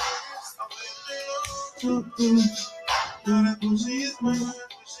 I waited a long time to get it. Now that pussy is mine,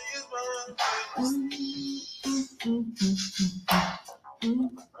 pussy is mine.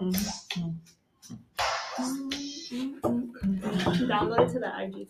 Download it to the IG